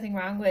absolutely nothing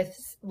wrong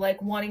with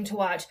like wanting to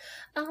watch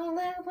All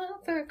I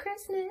Want for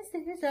Christmas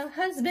is a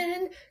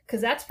Husband. Because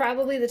that's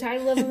probably the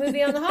title of a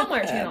movie on the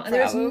Hallmark channel. And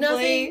there's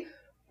nothing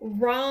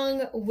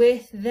wrong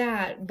with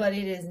that, but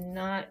it is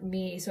not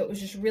me. So it was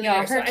just really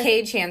Yeah, her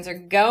cage hands are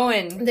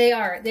going. They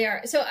are.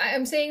 So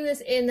I'm saying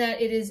this in that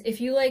it is,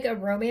 if you like a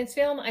romance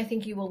film, I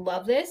think you will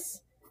love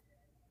this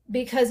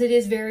because it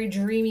is very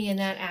dreamy in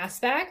that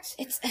aspect.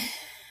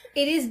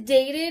 It is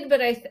dated,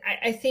 but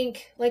I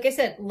think, like I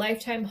said,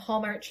 Lifetime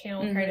Hallmark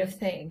Channel kind of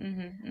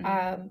thing.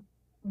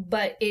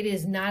 But it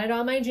is not at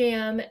all my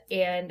jam,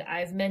 and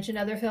I've mentioned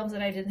other films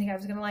that I didn't think I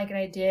was going to like, and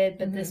I did,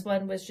 but this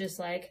one was just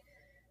like,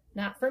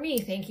 not for me,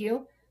 thank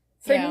you.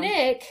 For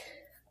Nick,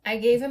 I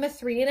gave him a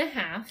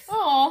 3.5.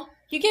 Oh,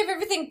 you gave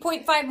everything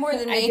 0.5 more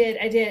than me.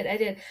 I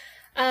did.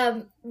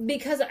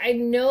 Because I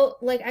know,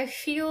 like, I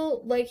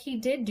feel like he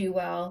did do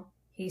well.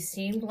 He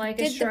seemed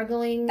like a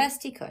struggling...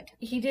 best he could.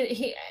 He did.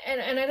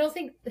 And I don't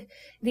think...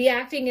 The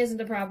acting isn't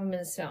the problem in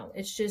this film.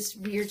 It's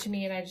just weird to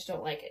me, and I just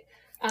don't like it.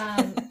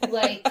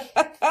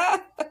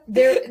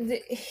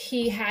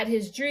 He had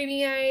his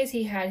dreamy eyes.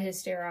 He had his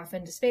stare off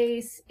into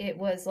space. It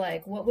was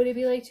like, what would it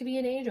be like to be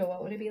an angel?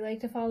 What would it be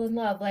like to fall in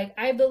love? Like,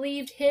 I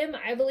believed him.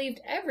 I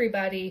believed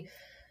everybody.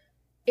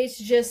 It's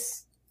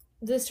just...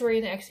 The story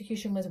and the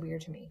execution was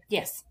weird to me.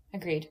 Yes,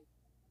 agreed.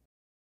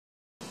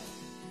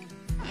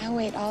 I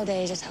wait all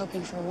day just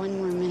hoping for one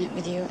more minute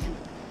with you, and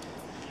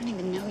I don't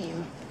even know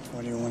you.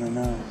 What do you want to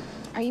know?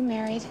 Are you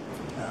married?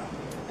 No.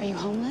 Are you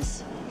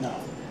homeless? No.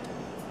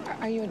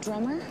 Are you a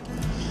drummer?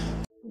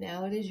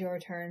 Now it is your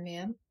turn,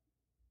 ma'am.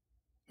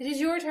 It is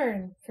your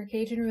turn for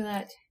Cajun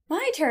Roulette.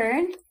 My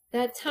turn?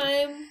 That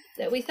time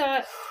that we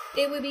thought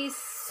it would be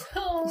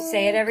so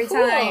Say it every cool.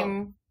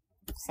 time.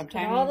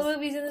 Sometimes. All the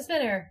movies in the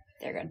spinner.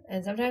 They're good.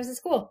 And sometimes it's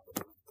cool.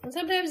 And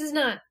sometimes it's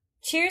not.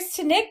 Cheers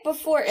to Nick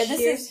before. And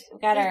this is, we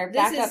got our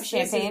backup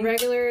champagne. This is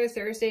regular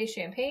Thursday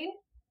champagne.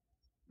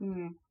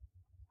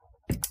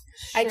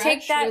 I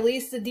take that.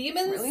 Release the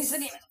demons.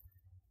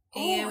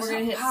 And we're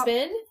going to hit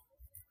spin.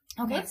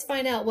 Okay. Let's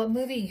find out what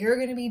movie you're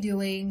going to be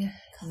doing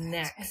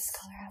next.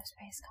 Colorado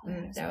Space.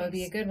 That would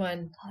be a good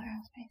one.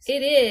 Colorado Space.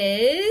 It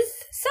is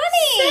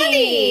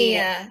Sunny.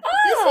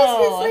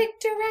 Oh. This is his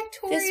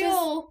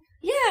directorial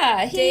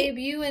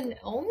debut and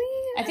only.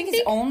 I think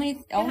it's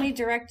only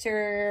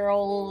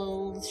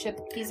directorial-ship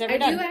he's ever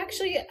done. I do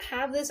actually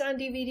have this on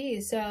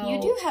DVD, so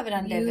you do have it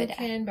on DVD. You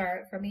can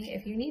borrow it from me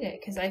if you need it,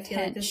 because I feel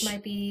like this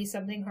might be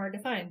something hard to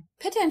find.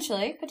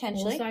 Potentially.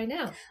 We'll find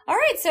out. All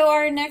right, so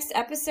our next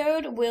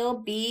episode will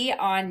be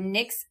on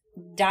Nick's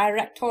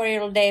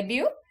directorial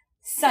debut,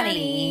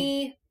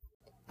 Sunny.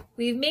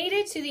 We've made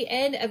it to the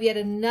end of yet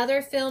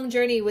another film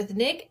journey with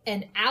Nick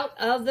and Out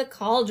of the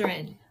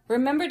Cauldron.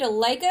 Remember to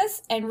like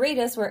us and rate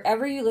us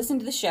wherever you listen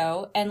to the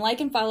show, and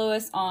like and follow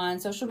us on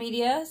social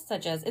media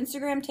such as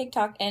Instagram,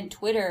 TikTok, and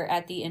Twitter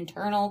at The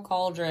Internal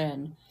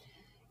Cauldron.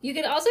 You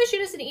can also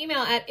shoot us an email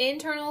at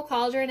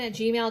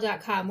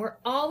internalcauldron@gmail.com. We're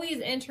always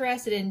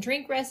interested in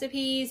drink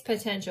recipes,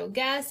 potential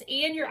guests,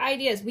 and your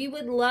ideas. We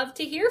would love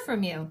to hear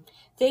from you.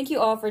 Thank you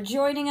all for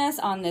joining us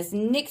on this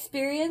Nick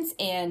experience,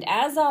 and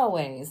as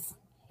always,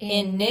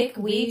 in Nick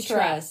we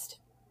trust.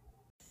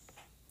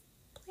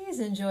 Please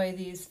enjoy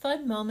these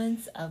fun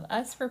moments of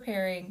us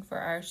preparing for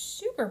our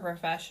super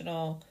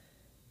professional,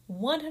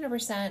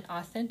 100%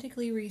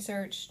 authentically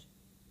researched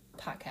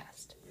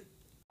podcast.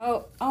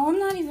 Oh, I'm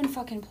not even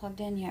fucking plugged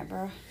in yet,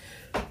 bro.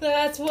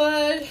 That's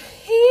what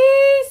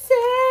he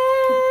said.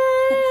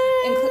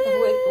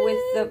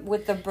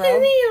 with the bro.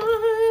 In the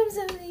arms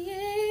of the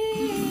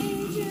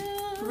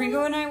angel.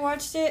 Ringo and I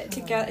watched it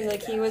together.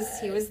 Like he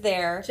was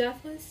there.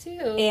 Jeff was too.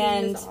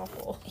 And he was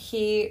awful.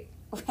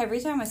 Every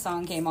time a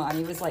song came on,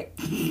 he was like,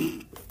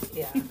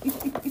 yeah,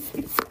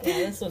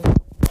 this was a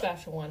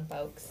special one,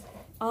 folks.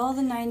 All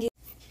the 90s.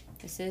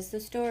 This is the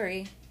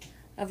story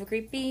of a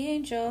creepy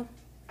angel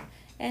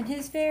and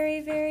his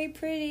very, very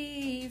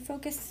pretty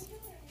focus.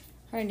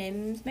 Her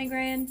name's Meg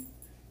Ryan,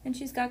 and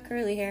she's got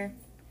curly hair.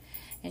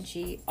 And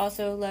she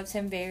also loves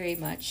him very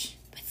much,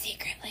 but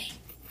secretly.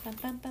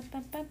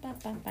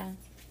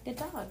 The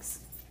dogs.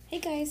 Hey,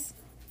 guys.